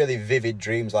really vivid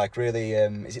dreams, like really,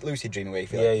 is it lucid dreaming where you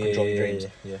feel like controlling dreams?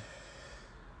 Yeah.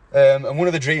 And one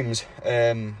of the dreams, I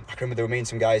can remember there were me and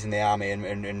some guys in the army,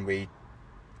 and we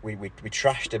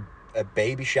trashed a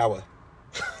baby shower.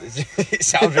 It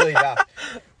sounds really daft.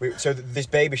 So this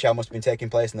baby shower must have been taking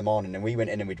place in the morning, and we went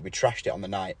in and we trashed it on the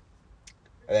night.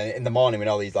 And then in the morning, when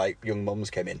all these like young mums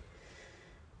came in,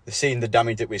 they seen the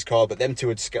damage that was caused, but them two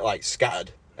had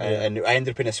scattered, and I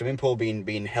ended up in a swimming pool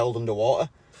being held underwater.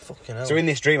 Fucking hell. So in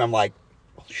this dream, I'm like,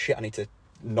 oh, shit, I need to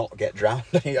not get drowned.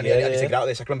 I need to get out of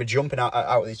this. I can remember jumping out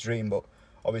of this dream, but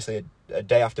obviously a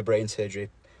day after brain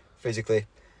surgery, physically,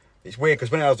 it's weird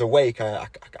because when I was awake, I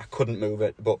couldn't move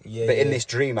it, but in this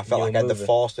dream, I felt like I had the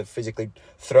force to physically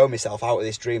throw myself out of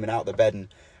this dream and out of the bed, and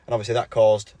obviously that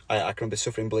caused, I can remember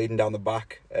suffering bleeding down the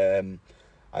back.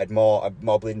 I had more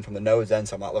bleeding from the nose then,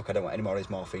 so I'm like, look, I don't want any more of this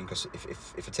morphine, because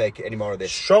if I take any more of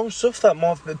this... Strong stuff, that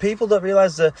morphine. People don't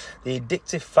realise the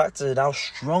addictive factors and how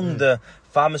strong the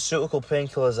pharmaceutical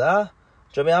painkillers are.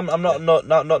 Do you know what I mean? I'm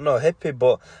not no hippie,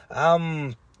 but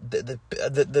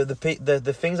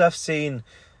the things I've seen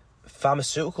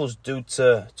pharmaceuticals do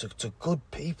to good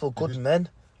people, good men,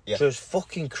 just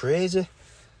fucking crazy.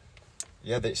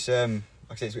 Yeah, it's like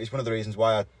I say, it's one of the reasons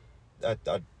why I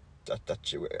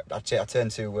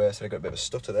turned to... sorry, I got a bit of a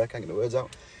stutter there, can't get the words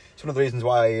out. It's one of the reasons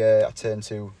why I turned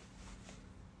to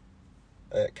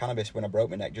cannabis when I broke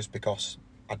my neck, just because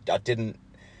I didn't...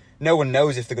 No one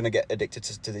knows if they're going to get addicted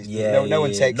to these. No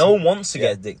one takes... No one wants to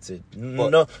get addicted.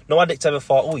 No addict ever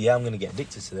thought, oh yeah, I'm going to get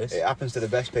addicted to this. It happens to the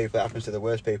best people, it happens to the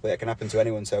worst people, it can happen to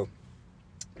anyone, so...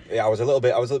 Yeah, I was a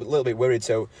little bit worried,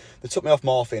 so they took me off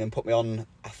morphine and put me on,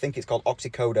 I think it's called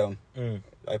oxycodone.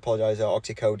 I apologise,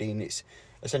 oxycodeine. It's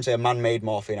essentially a man-made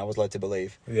morphine, I was led to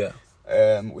believe. Yeah.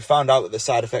 We found out that the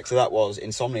side effects of that was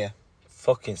insomnia.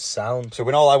 Fucking sound. So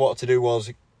when all I wanted to do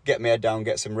was get my head down,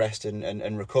 get some rest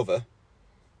and recover,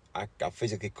 I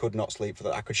physically could not sleep for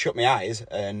that. I could shut my eyes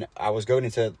and I was going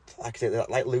into, like I said,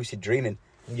 like lucid dreaming.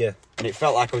 Yeah. And it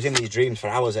felt like I was in these dreams for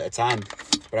hours at a time.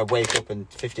 But I'd wake up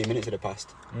and 15 minutes had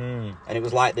passed. And it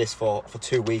was like this for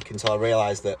 2 weeks until I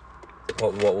realised that...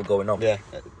 What was going on? Yeah.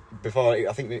 Before,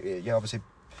 I think, obviously,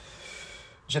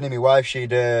 Jenny, my wife,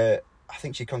 I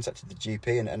think she contacted the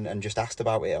GP and just asked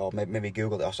about it, or maybe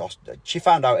Googled it. Or she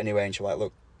found out anyway, and she was like,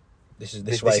 look, this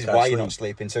is why you're not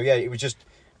sleeping. So yeah, it was just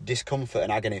discomfort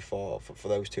and agony for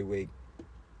those 2 weeks.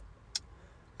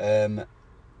 Yeah,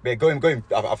 going.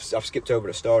 I've skipped over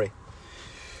a story.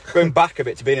 Going back a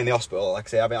bit to being in the hospital, like I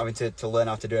say, I've been having to learn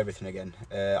how to do everything again.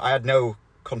 I had no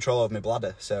control over my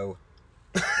bladder, so...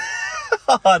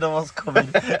 I know what's coming.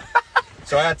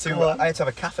 So I had to have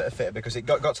a catheter fitted because it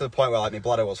got to the point where like my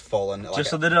bladder was full and... Like, just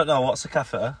so they don't know, what's a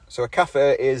catheter? So a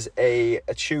catheter is a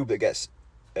tube that gets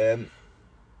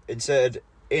inserted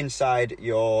inside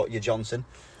your Johnson,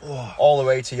 all the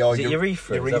way to your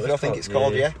urethra. Urethra, I think it's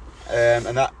called, yeah.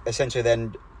 And that essentially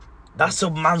then... That's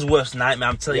a man's worst nightmare,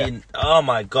 I'm telling you. Oh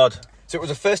my God. So it was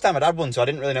the first time I'd had one, so I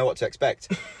didn't really know what to expect.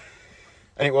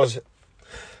 And it was,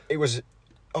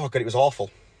 oh God, it was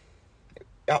awful.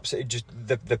 Absolutely, just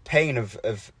the pain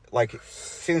of like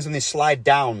feeling something slide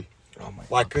down. Oh my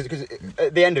God. Like, because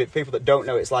at the end of it, people that don't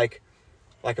know, it's like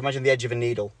imagine the edge of a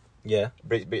needle. Yeah.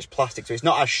 But it's plastic, so it's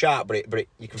not as sharp, but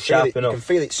you can feel it. You can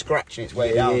feel it scratching its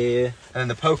way down. Yeah. And then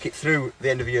they poke it through the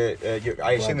end of your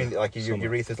I assume like your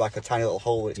urethra's like a tiny little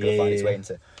hole it's going to find its way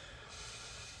into.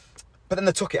 But then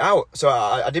they took it out. So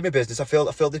I did my business. I filled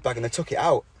this bag and they took it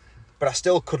out, but I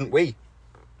still couldn't wee.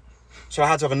 So I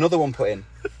had to have another one put in.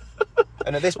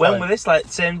 And at this point, when was this? Like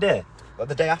same day? Like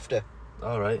the day after.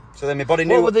 All right. So then my body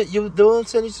knew. What were they weren't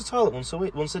sending you to the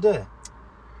toilet once a day?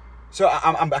 So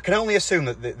I can only assume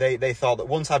that they thought that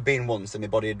once I'd been once, then my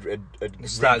body had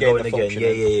start going the again. function.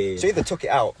 Yeah. So either took it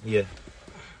out. Yeah.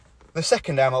 The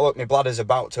second time I look, my bladder's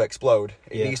about to explode.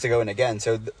 It needs to go in again.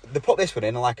 So they put this one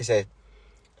in, and like I say,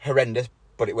 horrendous,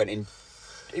 but it went in.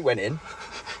 It went in.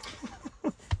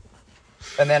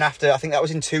 And then after, I think that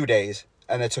was in 2 days,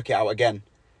 and they took it out again.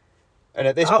 And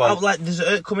at this point, like, there's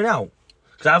it coming out.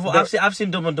 Because I've seen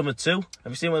Dumb and Dumber 2.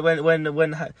 Have you seen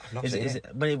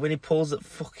when he pulls it?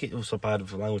 Fuck it! Oh, so bad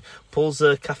for language. Pulls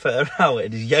the catheter out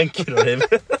and he's yanking on him.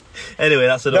 Anyway,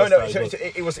 that's another story. So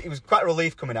it was quite a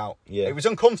relief coming out. Yeah. It was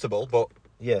uncomfortable, but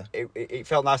yeah, it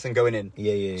felt nice and going in.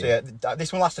 Yeah. So yeah,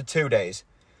 this one lasted 2 days.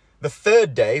 The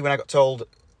third day, when I got told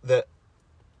that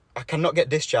I cannot get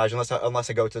discharged unless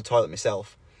I go to the toilet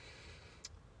myself,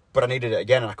 but I needed it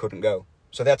again and I couldn't go.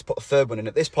 So they had to put a third one in.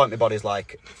 At this point, my body's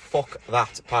like, fuck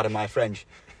that, pardon my French.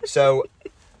 So...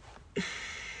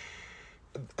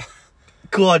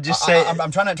 Go on, just say it.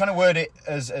 I'm trying to word it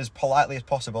as politely as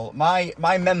possible. My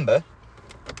member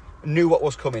knew what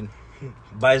was coming.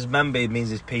 By his member, it means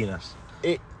his penis.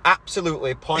 It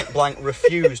absolutely, point blank,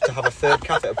 refused to have a third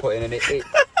catheter put in. And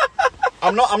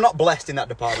I'm not blessed in that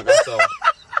department at all.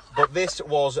 But this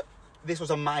was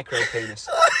a micro penis.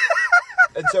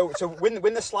 And so when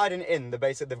they're sliding in,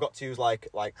 they've got to use like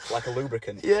a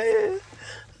lubricant. Yeah.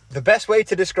 The best way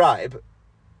to describe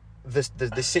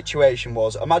the situation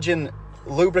was, imagine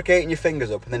lubricating your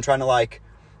fingers up and then trying to like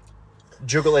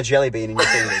juggle a jelly bean in your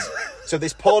fingers. So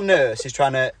this poor nurse is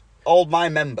trying to hold my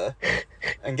member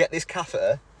and get this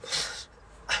catheter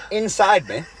inside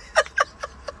me,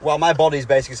 while my body's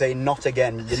basically saying, not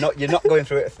again, you're not going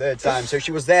through it a third time. So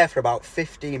she was there for about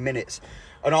 15 minutes,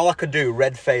 and all I could do,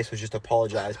 red face, was just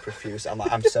apologise profuse. I'm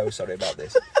like, I'm so sorry about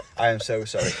this. I am so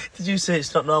sorry. Did you say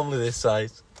it's not normally this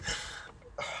size?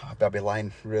 I'd be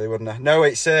lying, really, wouldn't I? No,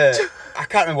 it's I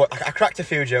can't remember what I cracked a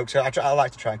few jokes. I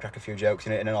like to try and crack a few jokes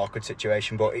in an awkward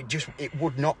situation, but it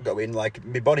would not go in. Like,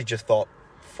 my body just thought,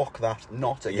 fuck that,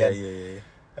 not again.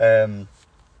 Yeah.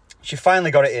 She finally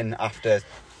got it in after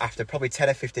probably 10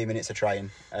 or 15 minutes of trying,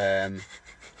 and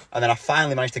then I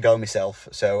finally managed to go myself,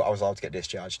 so I was allowed to get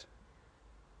discharged.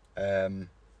 So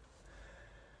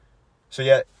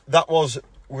yeah, that was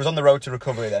on the road to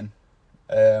recovery then.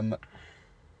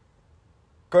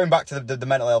 Going back to the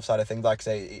mental health side of things, like I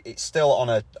say, it's still on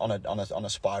a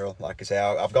spiral. Like I say,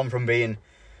 I've gone from being,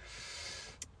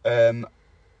 so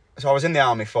I was in the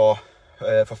army for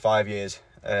 5 years.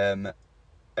 And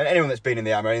anyone that's been in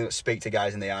the army, or anyone that speak to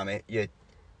guys in the army, your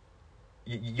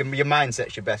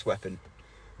mindset's your best weapon.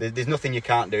 There's nothing you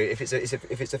can't do. If it's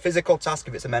a physical task,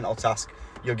 if it's a mental task,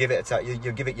 you'll give it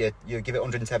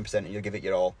 110%, and you'll give it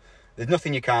your all. There's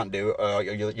nothing you can't do, or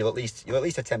you'll at least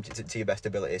attempt it to your best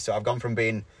ability. So I've gone from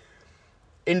being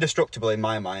indestructible in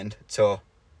my mind to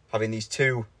having these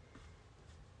two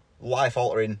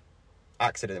life-altering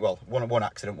accidents. Well, one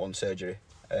accident, one surgery.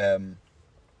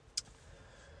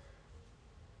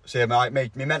 So yeah, my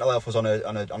mental health was on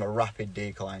a rapid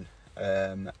decline.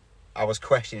 I was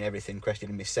questioning everything,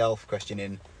 questioning myself,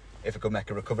 questioning if I could make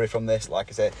a recovery from this. Like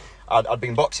I said, I'd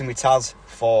been boxing with Taz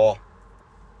for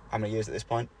how many years at this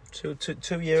point? 2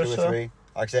 years 2 or or so. 3.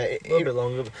 Like I say, A little bit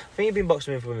longer. I think you've been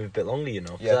boxing with me for a bit longer, you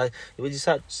know. Yeah. Would you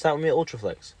start with me at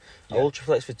Ultraflex? Yeah.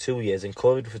 Ultraflex for 2 years, and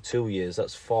COVID for 2 years.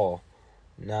 That's 4.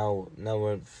 Now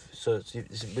we're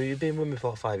you've been with me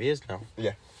for 5 years now.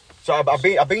 Yeah. So I've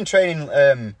been training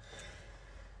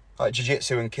like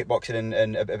jiu-jitsu and kickboxing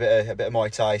and a bit of Muay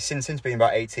Thai since being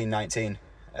about 18, 19.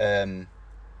 And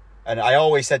I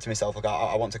always said to myself, look,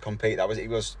 I want to compete. I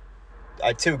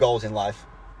had 2 goals in life: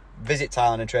 visit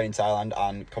Thailand and train in Thailand,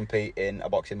 and compete in a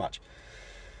boxing match.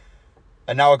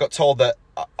 And now I got told that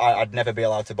I'd never be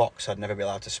allowed to box, I'd never be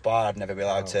allowed to spar, I'd never be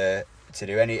allowed to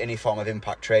do any form of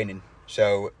impact training.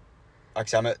 So, like I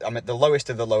said, I'm at the lowest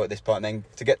of the low at this point. And then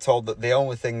to get told that the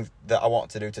only thing that I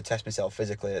wanted to do to test myself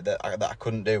physically that I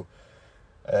couldn't do.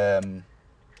 How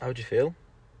would you feel?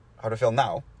 How do I feel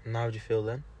now? And how would you feel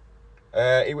then?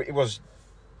 It was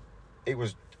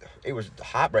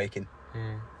heartbreaking,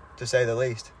 to say the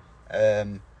least.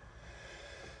 Like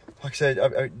I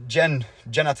said, Jen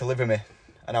had to live with me,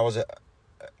 and I was a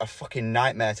fucking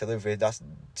nightmare to live with.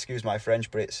 Excuse my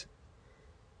French, but it's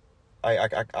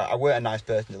I weren't a nice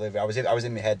person to live with. I was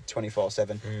in my head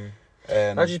 24/7.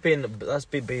 That's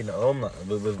being at home. That,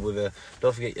 with a,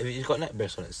 don't forget, you've got neck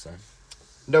brace on it this time.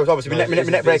 No, it's obviously my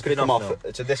neck brace could come off.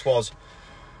 Now. So this was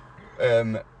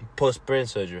post brain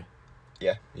surgery.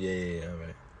 Yeah. Yeah.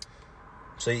 Right.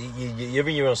 So you're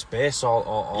in your own space all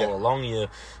along. You're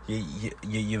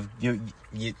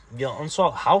on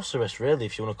sort of house arrest, really,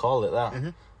 if you want to call it that. Mm-hmm.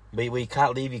 But you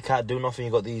can't leave, you can't do nothing.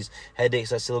 You've got these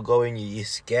headaches that are still going. You're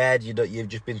scared. You've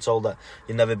just been told that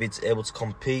you'll never be able to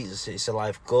compete. It's a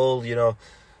life goal, you know.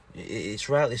 It's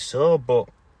rightly so, but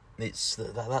that's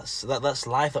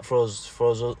life that throws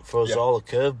all a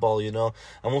curveball, you know.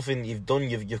 And one thing you've done,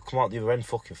 you've come out the other end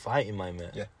fucking fighting, my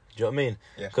mate. Yeah. Do you know what I mean?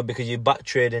 Yeah. Because you're back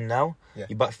trading now. Yeah.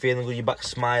 You're back feeling good. You're back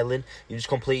smiling. You just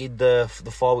completed the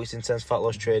 4 weeks intense fat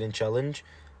loss training challenge.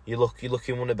 You're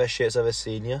looking one of the best shapes I've ever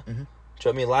seen you. Mm-hmm. Do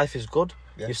you know what I mean? Life is good.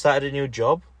 Yeah. You've started a new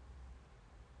job.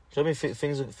 Do you know what I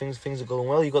mean? Things are going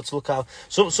well. You've got to look out.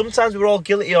 Sometimes we're all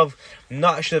guilty of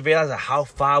not actually realising how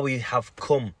far we have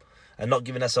come and not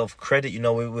giving ourselves credit. You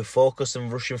know, we're focused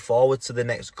and rushing forward to the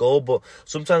next goal, but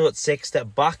sometimes we've got to take a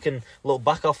step back and look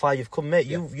back how far you've come, mate.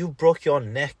 Yeah. You broke your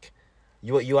neck.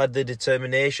 You had the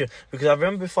determination, because I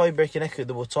remember before you break your neck,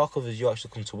 there were talk of you actually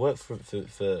come to work for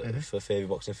Favy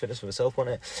Boxing Fitness for myself,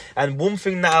 wasn't it? And one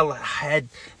thing that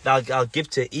I'll give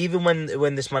to it, even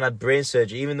when this man had brain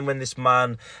surgery, even when this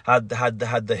man had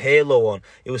the halo on,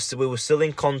 we were still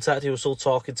in contact. He was still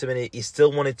talking to me. And he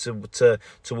still wanted to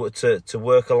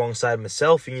work alongside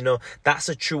myself, and you know that's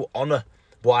a true honour.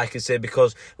 what I could say,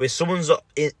 because when someone's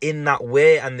in that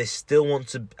way and they still want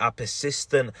to are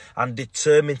persistent and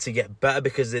determined to get better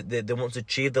because they want to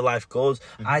achieve their life goals,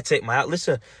 I take my hat.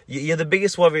 Listen, you're the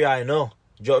biggest warrior I know.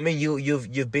 Do you know what I mean?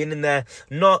 You've been in there,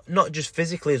 not just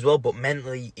physically as well, but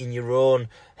mentally in your own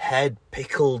head,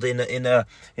 pickled in a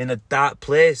dark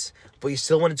place. But you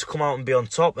still wanted to come out and be on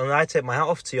top, and I take my hat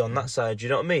off to you on that side. Do you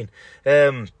know what I mean?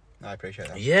 I appreciate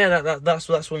that. Yeah,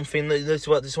 that's one thing. This is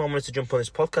why I wanted to jump on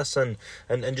this podcast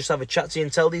and just have a chat to you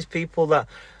and tell these people that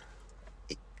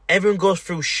everyone goes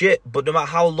through shit, but no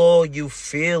matter how low you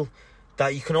feel,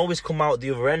 that you can always come out the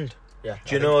other end. Yeah,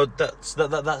 do you know that's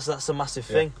a massive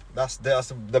thing. That's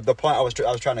the point I was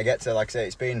trying to get to. Like I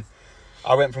say,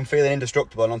 I went from feeling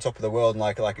indestructible and on top of the world, and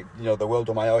like the world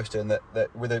was my oyster, and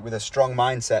that with a strong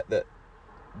mindset that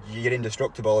you're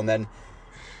indestructible, and then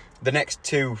the next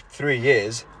 2-3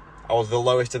 years I was the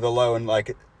lowest of the low, and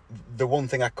like the one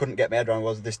thing I couldn't get my head around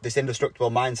was this indestructible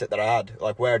mindset that I had.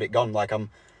 Like, where had it gone? Like, I'm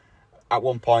at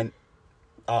one point,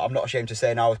 I'm not ashamed to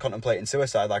say now, I was contemplating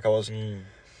suicide. Like, I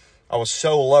was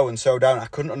so low and so down, I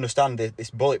couldn't understand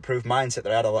this bulletproof mindset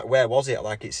that I had. Like, where was it?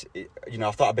 Like,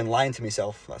 I thought I'd been lying to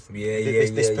myself.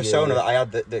 This persona that I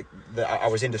had that I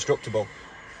was indestructible,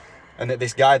 and that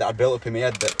this guy that I'd built up in my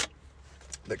head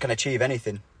that can achieve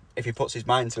anything if he puts his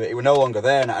mind to it, it was no longer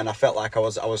there, and I felt like I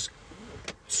was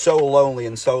so lonely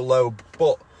and so low.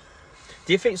 But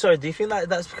do you think like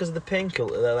that's because of the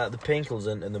painkillers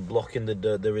and the blocking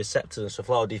the receptors and stuff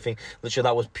like that? Or do you think literally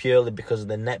that was purely because of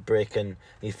the neck break and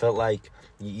you felt like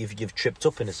you've tripped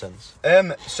up in a sense?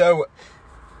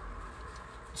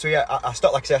 So yeah, I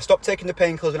stopped. Like I said, I stopped taking the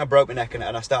painkillers when I broke my neck, and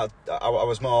I started. I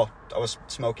was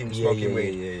smoking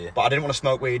weed, but I didn't want to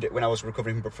smoke weed when I was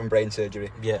recovering from brain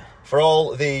surgery. Yeah. For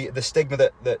all the stigma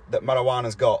that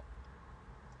marijuana's got,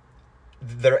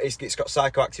 it's got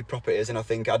psychoactive properties, and I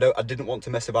think I didn't want to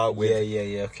mess about with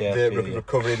the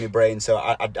recovery of my brain, so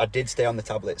I did stay on the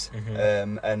tablets,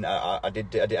 and I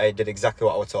did exactly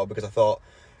what I was told, because I thought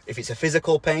if it's a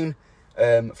physical pain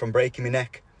from breaking my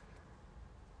neck.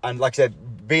 And like I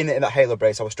said, being in that halo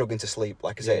brace, I was struggling to sleep.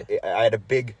 Like I said, I had a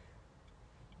big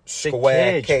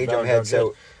square cage on my head.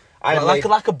 So I like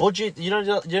a budgie,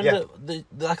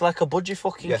 like a budgie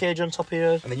fucking cage on top of your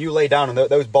head. And then you lay down, and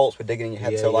those bolts were digging in your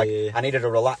head. I needed a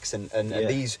relaxant, and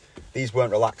these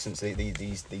weren't relaxants.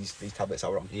 These tablets I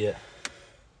were on. Yeah.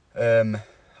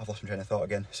 I've lost my train of thought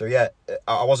again. So yeah,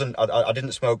 I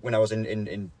didn't smoke when I was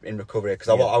in recovery, because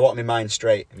I wanted my mind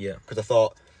straight. Yeah. Because I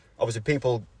thought, obviously,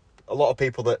 a lot of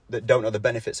people that don't know the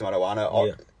benefits of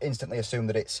marijuana instantly assume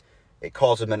that it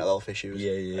causes mental health issues.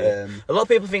 Yeah. A lot of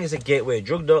people think it's a gateway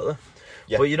drug, don't they?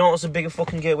 Yeah. But you know what's a bigger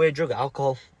fucking gateway drug?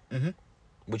 Alcohol. Mm-hmm.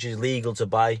 Which is legal to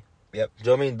buy. Yep. Do you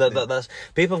know what I mean? That's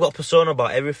people have got a persona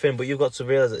about everything, but you've got to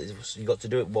realise that you've got to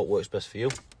do it what works best for you.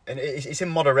 And it's in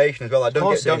moderation as well. Like,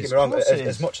 don't get me wrong.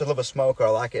 As much as I love a smoker, I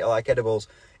like edibles.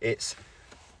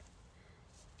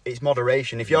 It's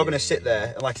moderation. If you're going to sit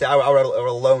there, and like I say, I were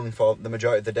alone for the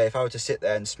majority of the day. If I were to sit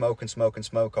there and smoke,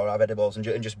 or have edibles, and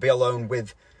just be alone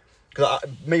with, because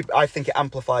I think it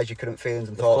amplifies your current feelings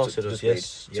and thoughts. Of course it does.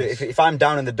 Yes. So if I'm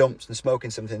down in the dumps and smoking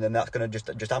something, then that's going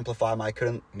to just amplify my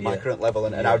current level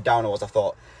and how down I was. I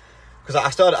thought, because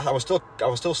I was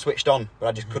still switched on, but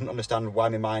I just couldn't understand why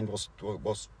my mind was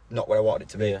not where I wanted it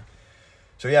to be. Yeah.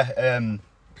 So yeah,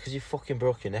 because you fucking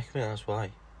broke your neck, mate. That's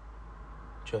why.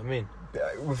 Do you know what I mean?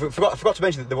 We forgot to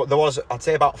mention that there was, I'd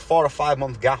say, about 4 or 5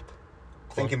 month gap,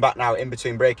 thinking back now, in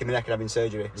between breaking my neck and having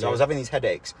surgery. So I was having these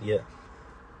headaches. Yeah.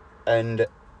 And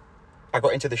I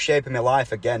got into the shape of my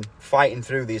life again, fighting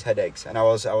through these headaches, and I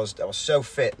was so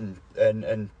fit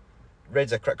and ready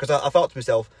to crack. Because I thought to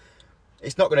myself,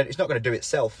 it's not gonna do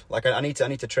itself. Like, I need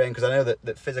to train, because I know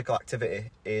that physical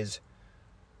activity is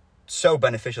so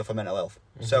beneficial for mental health.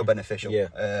 Mm-hmm. So beneficial. Yeah.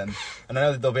 And I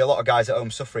know that there'll be a lot of guys at home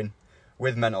suffering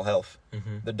with mental health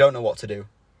that don't know what to do,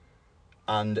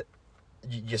 and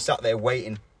you sat there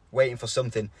waiting for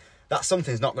something. That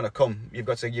something's not going to come. You've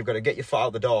got to get your foot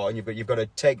out the door, and you've got to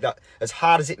take that, as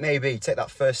hard as it may be, take that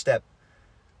first step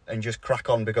and just crack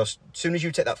on, because as soon as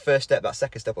you take that first step, that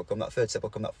second step will come, that third step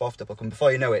will come, that fourth step will come.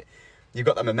 Before you know it, you've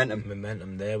got that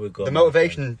momentum. There we go. The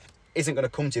motivation isn't going to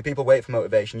come to you. People wait for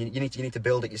motivation. You need to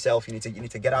build it yourself. You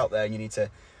need to get out there, and you need to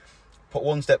put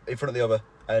one step in front of the other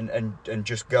and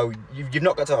just go. You've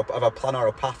not got to have a plan or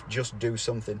a path. Just do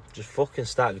something. Just fucking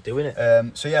start doing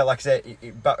it. So yeah, like I said,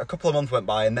 a couple of months went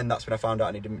by, and then that's when I found out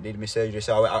I needed my surgery.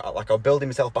 So I was building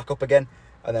myself back up again,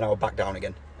 and then I was back down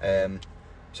again.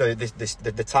 So the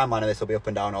timeline of this will be up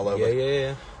and down all over.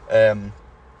 Yeah.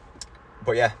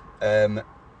 But yeah.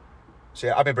 So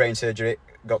yeah, I had my brain surgery.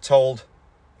 Got told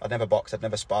I'd never box, I'd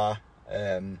never spar.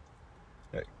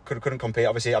 couldn't compete.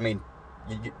 Obviously, I mean,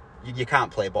 you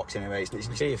can't play boxing anyway. It's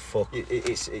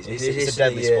a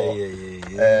deadly sport.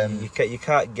 You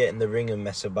can't get in the ring and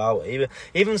mess about.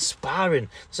 Even sparring.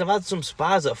 So I've had some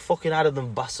spars that are fucking out of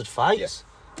them bastard fights. Yeah.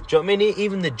 Do you know what I mean?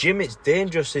 Even the gym, it's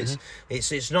dangerous.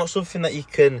 It's not something that you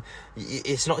can.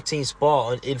 It's not a team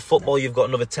sport. In football, you've got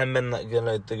another 10 men that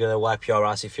they're gonna wipe your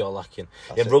ass if you're lacking.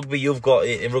 In rugby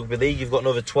league, you've got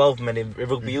another 12 men. In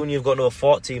rugby union, you've got another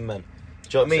 14 men.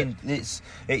 Do you know what I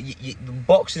mean?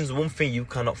 Boxing's the one thing you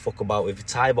cannot fuck about with.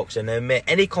 Thai boxing,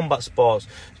 any combat sports,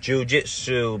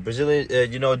 jiu-jitsu,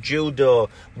 Brazilian, judo,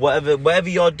 whatever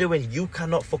you're doing, you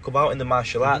cannot fuck about in the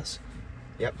martial arts.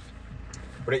 Yep.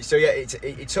 But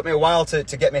it took me a while to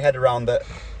get my head around that.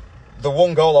 The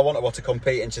one goal I wanted was to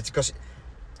compete, and because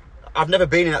I've never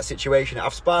been in that situation.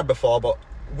 I've sparred before, but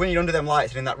when you're under them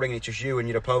lights and in that ring, it's just you and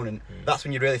your opponent. That's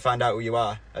when you really find out who you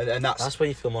are, and that's when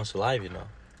you feel most alive.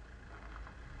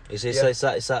 It's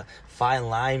that fine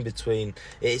line between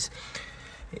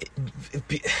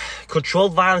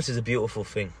controlled violence is a beautiful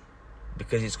thing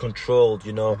because it's controlled.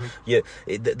 The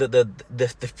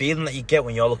feeling that you get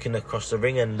when you're looking across the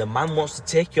ring and the man wants to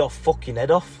take your fucking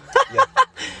head off.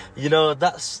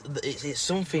 It's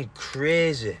something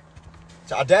crazy.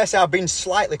 So I dare say I've been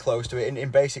slightly close to it in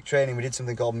basic training. We did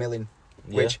something called milling,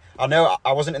 which I know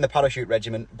I wasn't in the parachute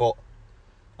regiment,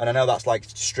 and I know that's like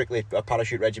strictly a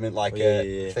parachute regiment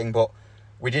thing, but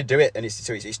we did do it, and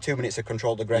it's 2 minutes of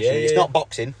controlled aggression. It's not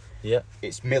boxing. Yeah.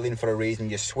 It's milling for a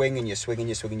reason. You swing and you swing and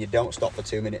you swing and you don't stop for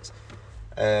 2 minutes.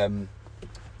 So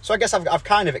I guess I've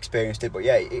kind of experienced it, but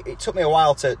it took me a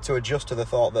while to adjust to the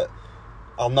thought that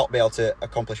I'll not be able to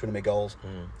accomplish one of my goals.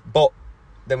 But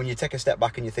then when you take a step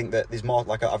back and you think that there's more,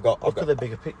 like I've got the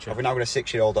bigger picture. I've now got a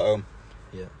 6-year-old at home.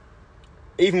 Yeah.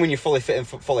 Even when you're fully fit and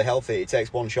fully healthy, it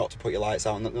takes one shot to put your lights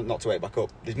out and not to wake back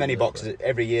up. There's many boxers that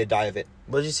every year die of it.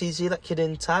 Well, did you see that kid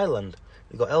in Thailand?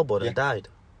 He got elbowed and died.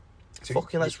 So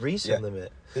that's recently, mate.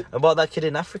 And about that kid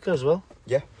in Africa as well.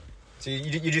 Yeah. So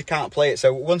you just can't play it.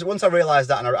 So once I realised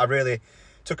that, and I really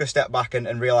took a step back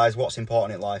and realised what's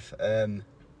important in life,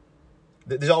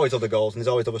 there's always other goals and there's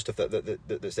always other stuff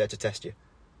that's there to test you.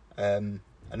 And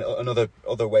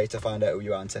other way to find out who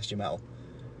you are and test your mettle.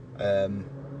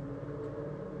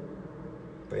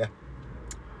 But yeah.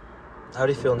 How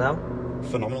do you feel now?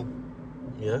 Phenomenal.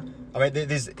 Yeah. I mean,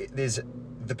 there's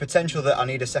the potential that I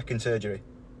need a second surgery.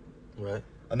 Right.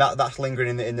 And that's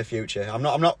lingering in the future. I'm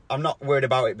not worried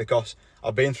about it because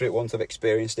I've been through it once. I've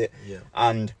experienced it. Yeah.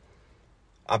 And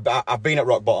I've been at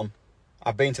rock bottom.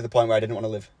 I've been to the point where I didn't want to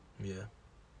live. Yeah.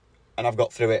 And I've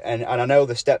got through it. And I know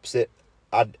the steps that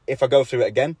if I go through it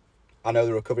again, I know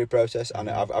the recovery process. And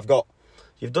I've got.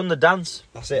 You've done the dance.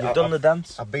 That's it. You've done the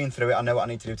dance. I've been through it. I know what I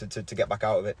need to do to get back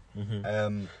out of it.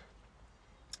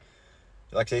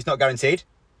 Like I say, it's not guaranteed.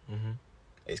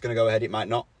 It's going to go ahead. It might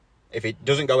not. If it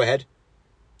doesn't go ahead,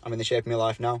 I'm in the shape of my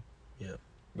life now. Yeah.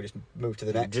 We just move to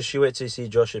the next. Just you wait till you see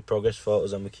Josh's progress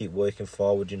photos, and we keep working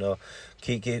forward.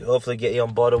 Keep hopefully get you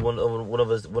on board of one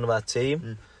of our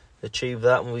team. Achieve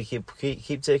that, and we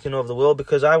keep taking over the world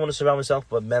because I want to surround myself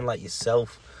with men like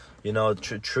yourself.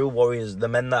 True warriors, the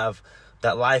men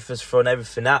that life has thrown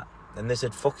everything at, and they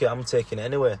said, "Fuck it, I'm taking it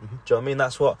anyway." Do you know what I mean?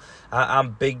 That's what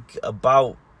I'm big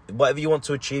about. Whatever you want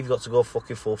to achieve, you got to go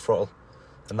fucking full throttle.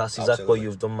 And that's exactly what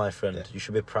you've done, my friend. Yeah. You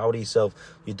should be proud of yourself.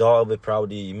 Your daughter will be proud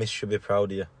of you. Your miss should be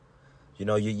proud of you.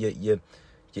 You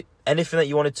anything that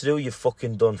you wanted to do, you've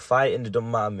fucking done. Fighting, it doesn't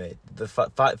matter, mate.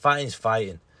 Fighting is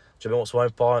fighting. Do you know what's more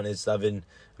important is having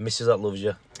a missus that loves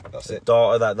you. That's a it.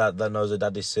 Daughter that knows her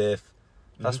dad is safe.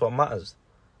 That's what matters.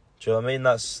 Do you know what I mean?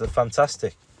 That's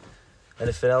fantastic.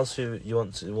 Anything else you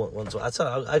want to?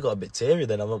 I got a bit teary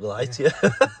then. I'm not gonna lie to you.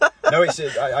 No,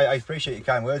 I appreciate your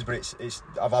kind words, but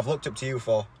I've looked up to you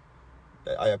for.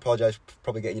 I apologise for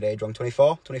probably getting your age wrong.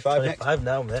 24, 25 next. 25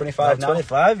 now, mate. 25 now.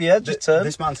 25, yeah, just turned.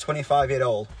 This man's 25 years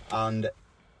old, and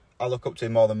I look up to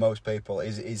him more than most people.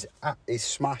 He's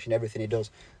smashing everything he does.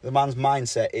 The man's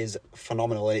mindset is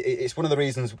phenomenal. It's one of the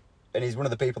reasons, and he's one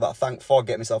of the people that I thank for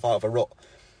getting myself out of a rut.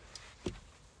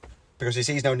 Because he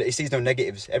sees no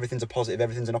negatives. Everything's a positive.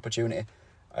 Everything's an opportunity,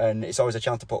 and it's always a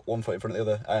chance to put one foot in front of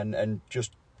the other and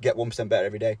just get 1% better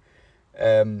every day.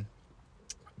 But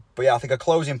yeah, I think a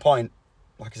closing point,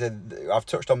 like I said, I've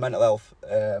touched on mental health,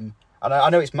 and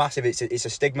I know it's massive. It's a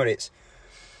stigma. It's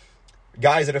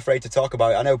guys are afraid to talk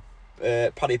about it. I know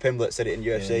Paddy Pimblett said it in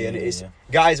UFC, and it is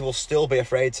guys will still be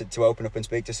afraid to open up and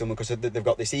speak to someone because they've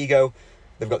got this ego,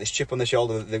 they've got this chip on their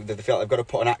shoulder. They feel like they've got to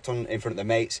put an act on in front of their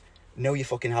mates. No, you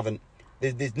fucking haven't.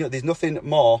 There's nothing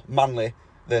more manly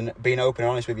than being open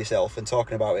and honest with yourself and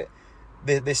talking about it.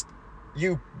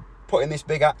 You putting this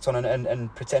big act on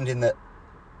and pretending that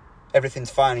everything's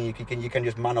fine and you can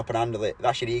just man up and handle it.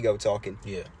 That's your ego talking.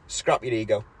 Yeah. Scrap your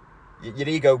ego. Your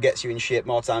ego gets you in shit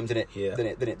more times than it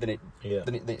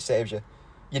saves you.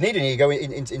 You need an ego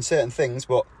in certain things,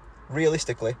 but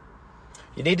realistically,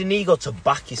 you need an ego to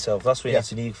back yourself. That's what you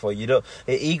need an ego for. You don't.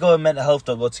 Ego and mental health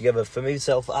don't go together. For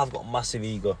myself, I've got a massive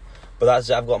ego, but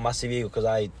I've got a massive ego because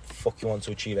I fucking want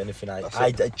to achieve anything.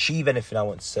 I achieve anything I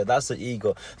want to say. That's the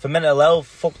ego. For mental health,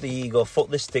 fuck the ego, fuck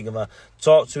the stigma.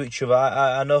 Talk to each other.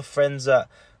 I know friends that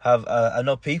have. I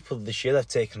know people this year that have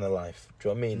taken their life. Do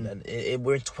you know what I mean? And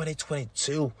we're in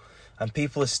 2022. And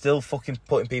people are still fucking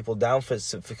putting people down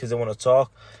because they want to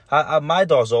talk. My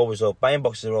door's always open. My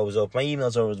inboxes are always open. My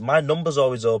emails are always open. My number's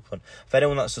always open. For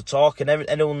anyone that's to talk and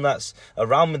anyone that's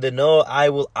around me, they know I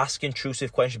will ask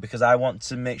intrusive questions because I want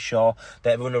to make sure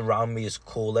that everyone around me is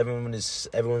cool. Everyone's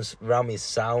around me is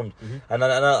sound. Mm-hmm. And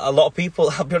a lot of people,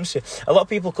 I'll be honest with you, a lot of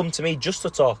people come to me just to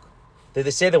talk. They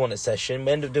say they want a session.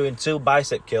 We end up doing 2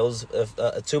 bicep kills,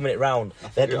 a 2-minute round.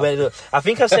 I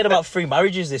think I've said about 3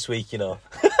 marriages this week, you know.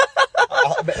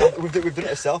 We've done it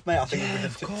ourselves, mate. I think we've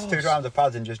done 2 rounds of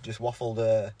pads and just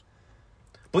waffled.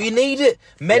 But you need it.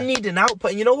 Men need an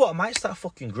output. And you know what? I might start a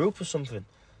fucking group or something.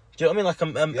 Do you know what I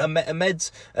mean? Like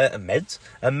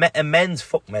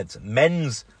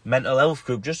men's mental health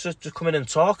group. Just come in and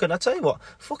talk. And I tell you what,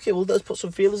 fuck it. Let's put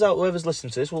some feelers out. Whoever's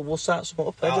listening to this, we'll start something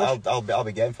up. I'll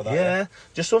be game for that. Yeah.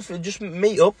 Just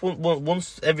meet up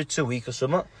once every 2 weeks or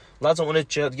something. Lads, I want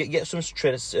to get some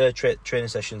training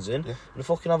sessions in and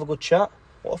fucking have a good chat.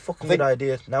 What a fucking good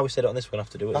idea. Now we said it on this, we're going to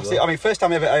have to do it. That's it. I mean, first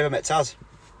time I ever met Taz,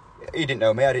 he didn't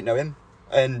know me, I didn't know him.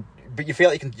 But you feel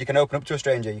like you can open up to a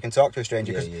stranger, you can talk to a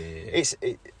stranger.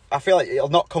 I feel like it'll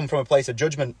not come from a place of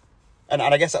judgment. And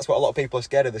I guess that's what a lot of people are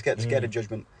scared of. They're scared of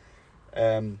judgment.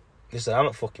 Listen, I'm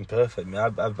not fucking perfect,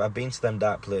 man. I've been to them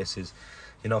dark places.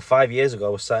 You know, 5 years ago, I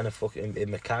was sat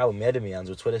in my car with my head in my hands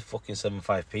with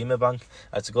 75p in my bank.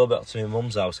 I had to go back to my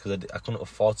mum's house because I couldn't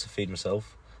afford to feed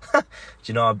myself. Do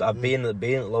you know, I've been at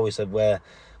the lowest where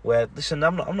listen,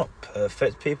 I'm not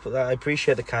perfect. People, I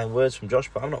appreciate the kind words from Josh,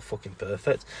 but I'm not fucking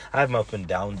perfect. I have my up and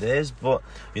down days, but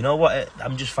you know what?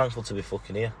 I'm just thankful to be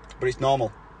fucking here. But it's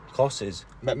normal. Of course it is.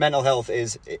 Mental health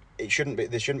is. It shouldn't be.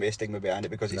 There shouldn't be a stigma behind it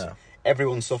because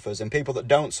everyone suffers, and people that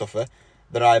don't suffer,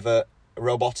 they're either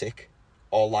robotic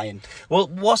or lying. Well,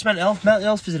 what's mental health? Mental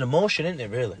health is an emotion, isn't it?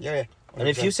 Really? Yeah. 100%. And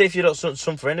if you say if you don't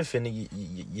suffer anything,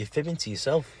 you're fibbing to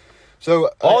yourself. So,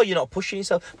 or you're not pushing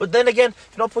yourself. But then again, if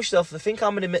you're not pushing yourself, think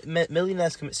how many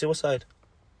millionaires commit suicide.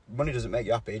 Money doesn't make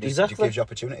you happy. It just gives you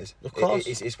opportunities. Of course.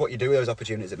 It's what you do with those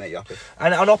opportunities that make you happy.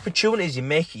 And opportunities, you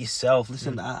make it yourself.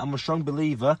 Listen, I'm a strong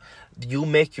believer. You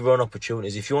make your own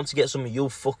opportunities. If you want to get something,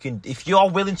 if you're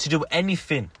willing to do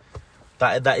anything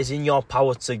that is in your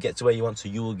power to get to where you want to,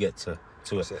 you will get to it.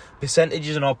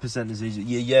 Percentages and all percentages.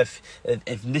 Your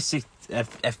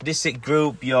ethnic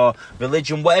group, your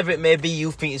religion, whatever it may be,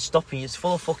 you think is stopping you. It's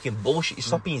full of fucking bullshit. You're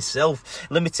stopping yourself.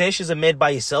 Limitations are made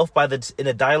by yourself, in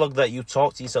a dialogue that you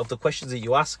talk to yourself, the questions that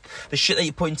you ask, the shit that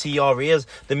you put into your ears,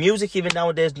 the music. Even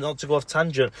nowadays, not to go off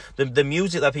tangent, the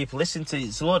music that people listen to,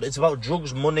 it's about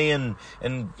drugs, money, and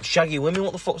shaggy women.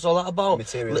 What the fuck's all that about?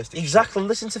 Materialistic. Exactly.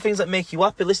 Listen to things that make you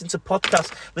happy. Listen to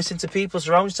podcasts. Listen to people.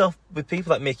 Surround yourself with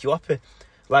people that make you happy.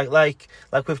 Like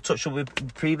we've touched on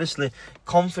with previously,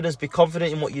 confidence. Be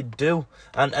confident in what you do,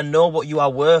 and know what you are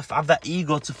worth. Have that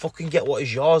ego to fucking get what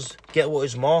is yours, get what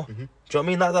is more. Mm-hmm. Do you know what I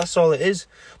mean? That's all it is.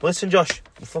 But listen, Josh,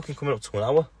 we're fucking coming up to an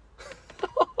hour.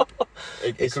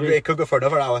 It could go for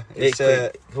another hour.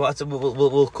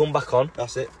 We'll come back on.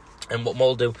 That's it. And what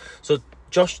we'll do. So,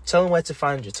 Josh, tell them where to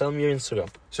find you. Tell them your Instagram.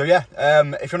 So if you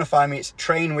want to find me, it's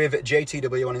Train with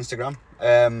JTW on Instagram.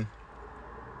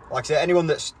 Like I said, anyone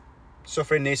that's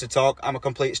suffering needs to talk. I'm a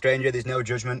complete stranger. There's no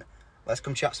judgment. Let's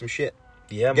come chat some shit.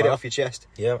 Yeah, Get it off your chest.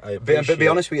 Yeah, I appreciate be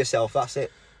honest with yourself. That's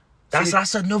it.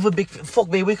 That's another big... Fuck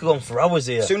me, we could go on for hours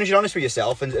here. As soon as you're honest with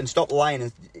yourself and stop lying,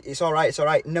 and it's all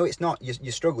right. No, it's not.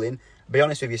 You're struggling. Be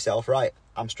honest with yourself. Right,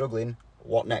 I'm struggling.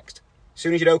 What next? As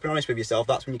soon as you're open and honest with yourself,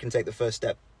 that's when you can take the first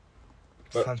step.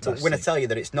 But when I tell you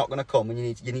that it's not going to come, and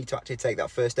you need to actually take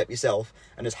that first step yourself,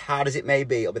 and as hard as it may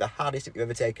be, it'll be the hardest step you've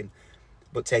ever taken.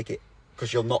 But take it,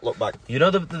 because you'll not look back. You know,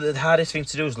 the hardest thing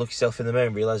to do is look yourself in the mirror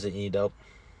and realise that you need help.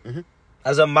 Mm-hmm.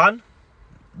 As a man,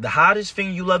 the hardest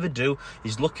thing you'll ever do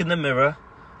is look in the mirror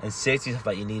and say to yourself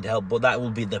that you need help, but that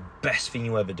will be the best thing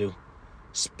you ever do.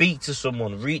 Speak to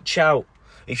someone, reach out.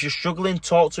 If you're struggling,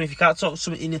 talk to them. If you can't talk to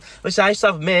someone, listen, I used to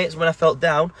have mates when I felt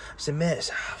down. I said, mates,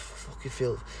 I fucking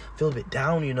feel a bit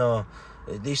down, you know.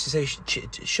 They used to say,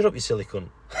 shut up, you silly cunt.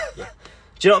 Yeah.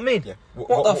 Do you know what I mean? Yeah.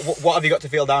 What What have you got to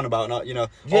feel down about? Not, you know,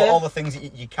 Yeah. all the things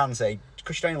that you can say,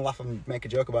 because you try and laugh and make a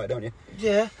joke about it, don't you?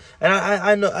 Yeah, and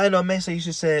I know mates I used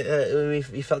to say,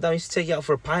 if you felt down, I used to take you out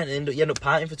for a pint and you end up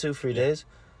partying for 2-3 days.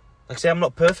 Like I say, I'm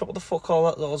not perfect, what the fuck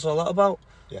what's all that about?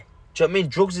 Yeah. Do you know what I mean?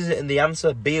 Drugs isn't the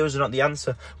answer, beers are not the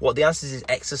answer. What the answer is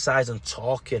exercise and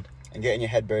talking. And getting your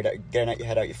head getting your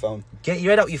head out your phone. Get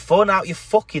your head out your phone, out your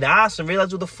fucking ass, and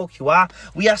realise who the fuck you are.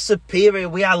 We are superior,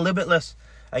 we are limitless.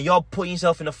 And you're putting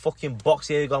yourself in a fucking box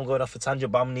here. I'm going off a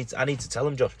tangent, but I need to tell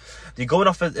him, Josh. You're going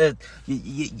off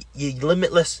you're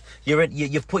limitless.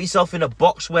 You've put yourself in a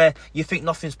box where you think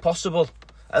nothing's possible.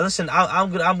 And listen,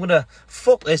 I'm gonna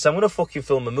fuck this. I'm gonna fucking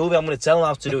film a movie. I'm gonna tell him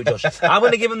how to do it, Josh. I'm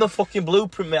gonna give him the fucking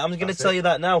blueprint, mate. I'm gonna tell you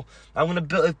that now. I'm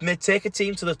gonna take a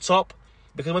team to the top,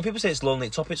 because when people say it's lonely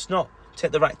at top, it's not.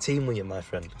 Take the right team with you, my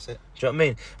friend. That's it. Do you know what I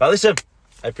mean? But listen,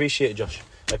 I appreciate it, Josh.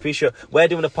 I appreciate it. We're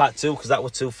doing a part 2 because that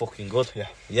was too fucking good. Yeah.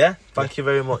 Yeah? Thank you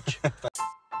very much.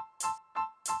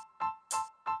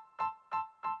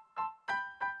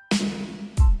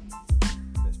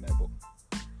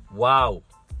 Wow,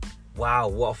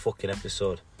 what a fucking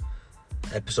episode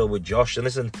with Josh. And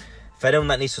listen, if anyone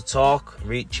that needs to talk,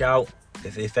 reach out.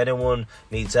 If anyone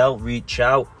needs help, reach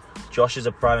out. Josh is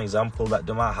a prime example that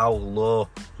no matter how low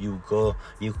you go,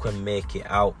 you can make it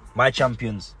out. My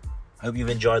champions, I hope you've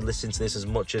enjoyed listening to this as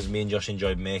much as me and Josh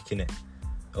enjoyed making it.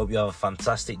 I hope you have a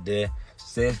fantastic day.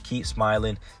 Keep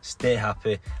smiling, stay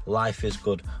happy, life is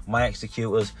good. My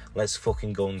executors, let's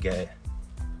fucking go and get it.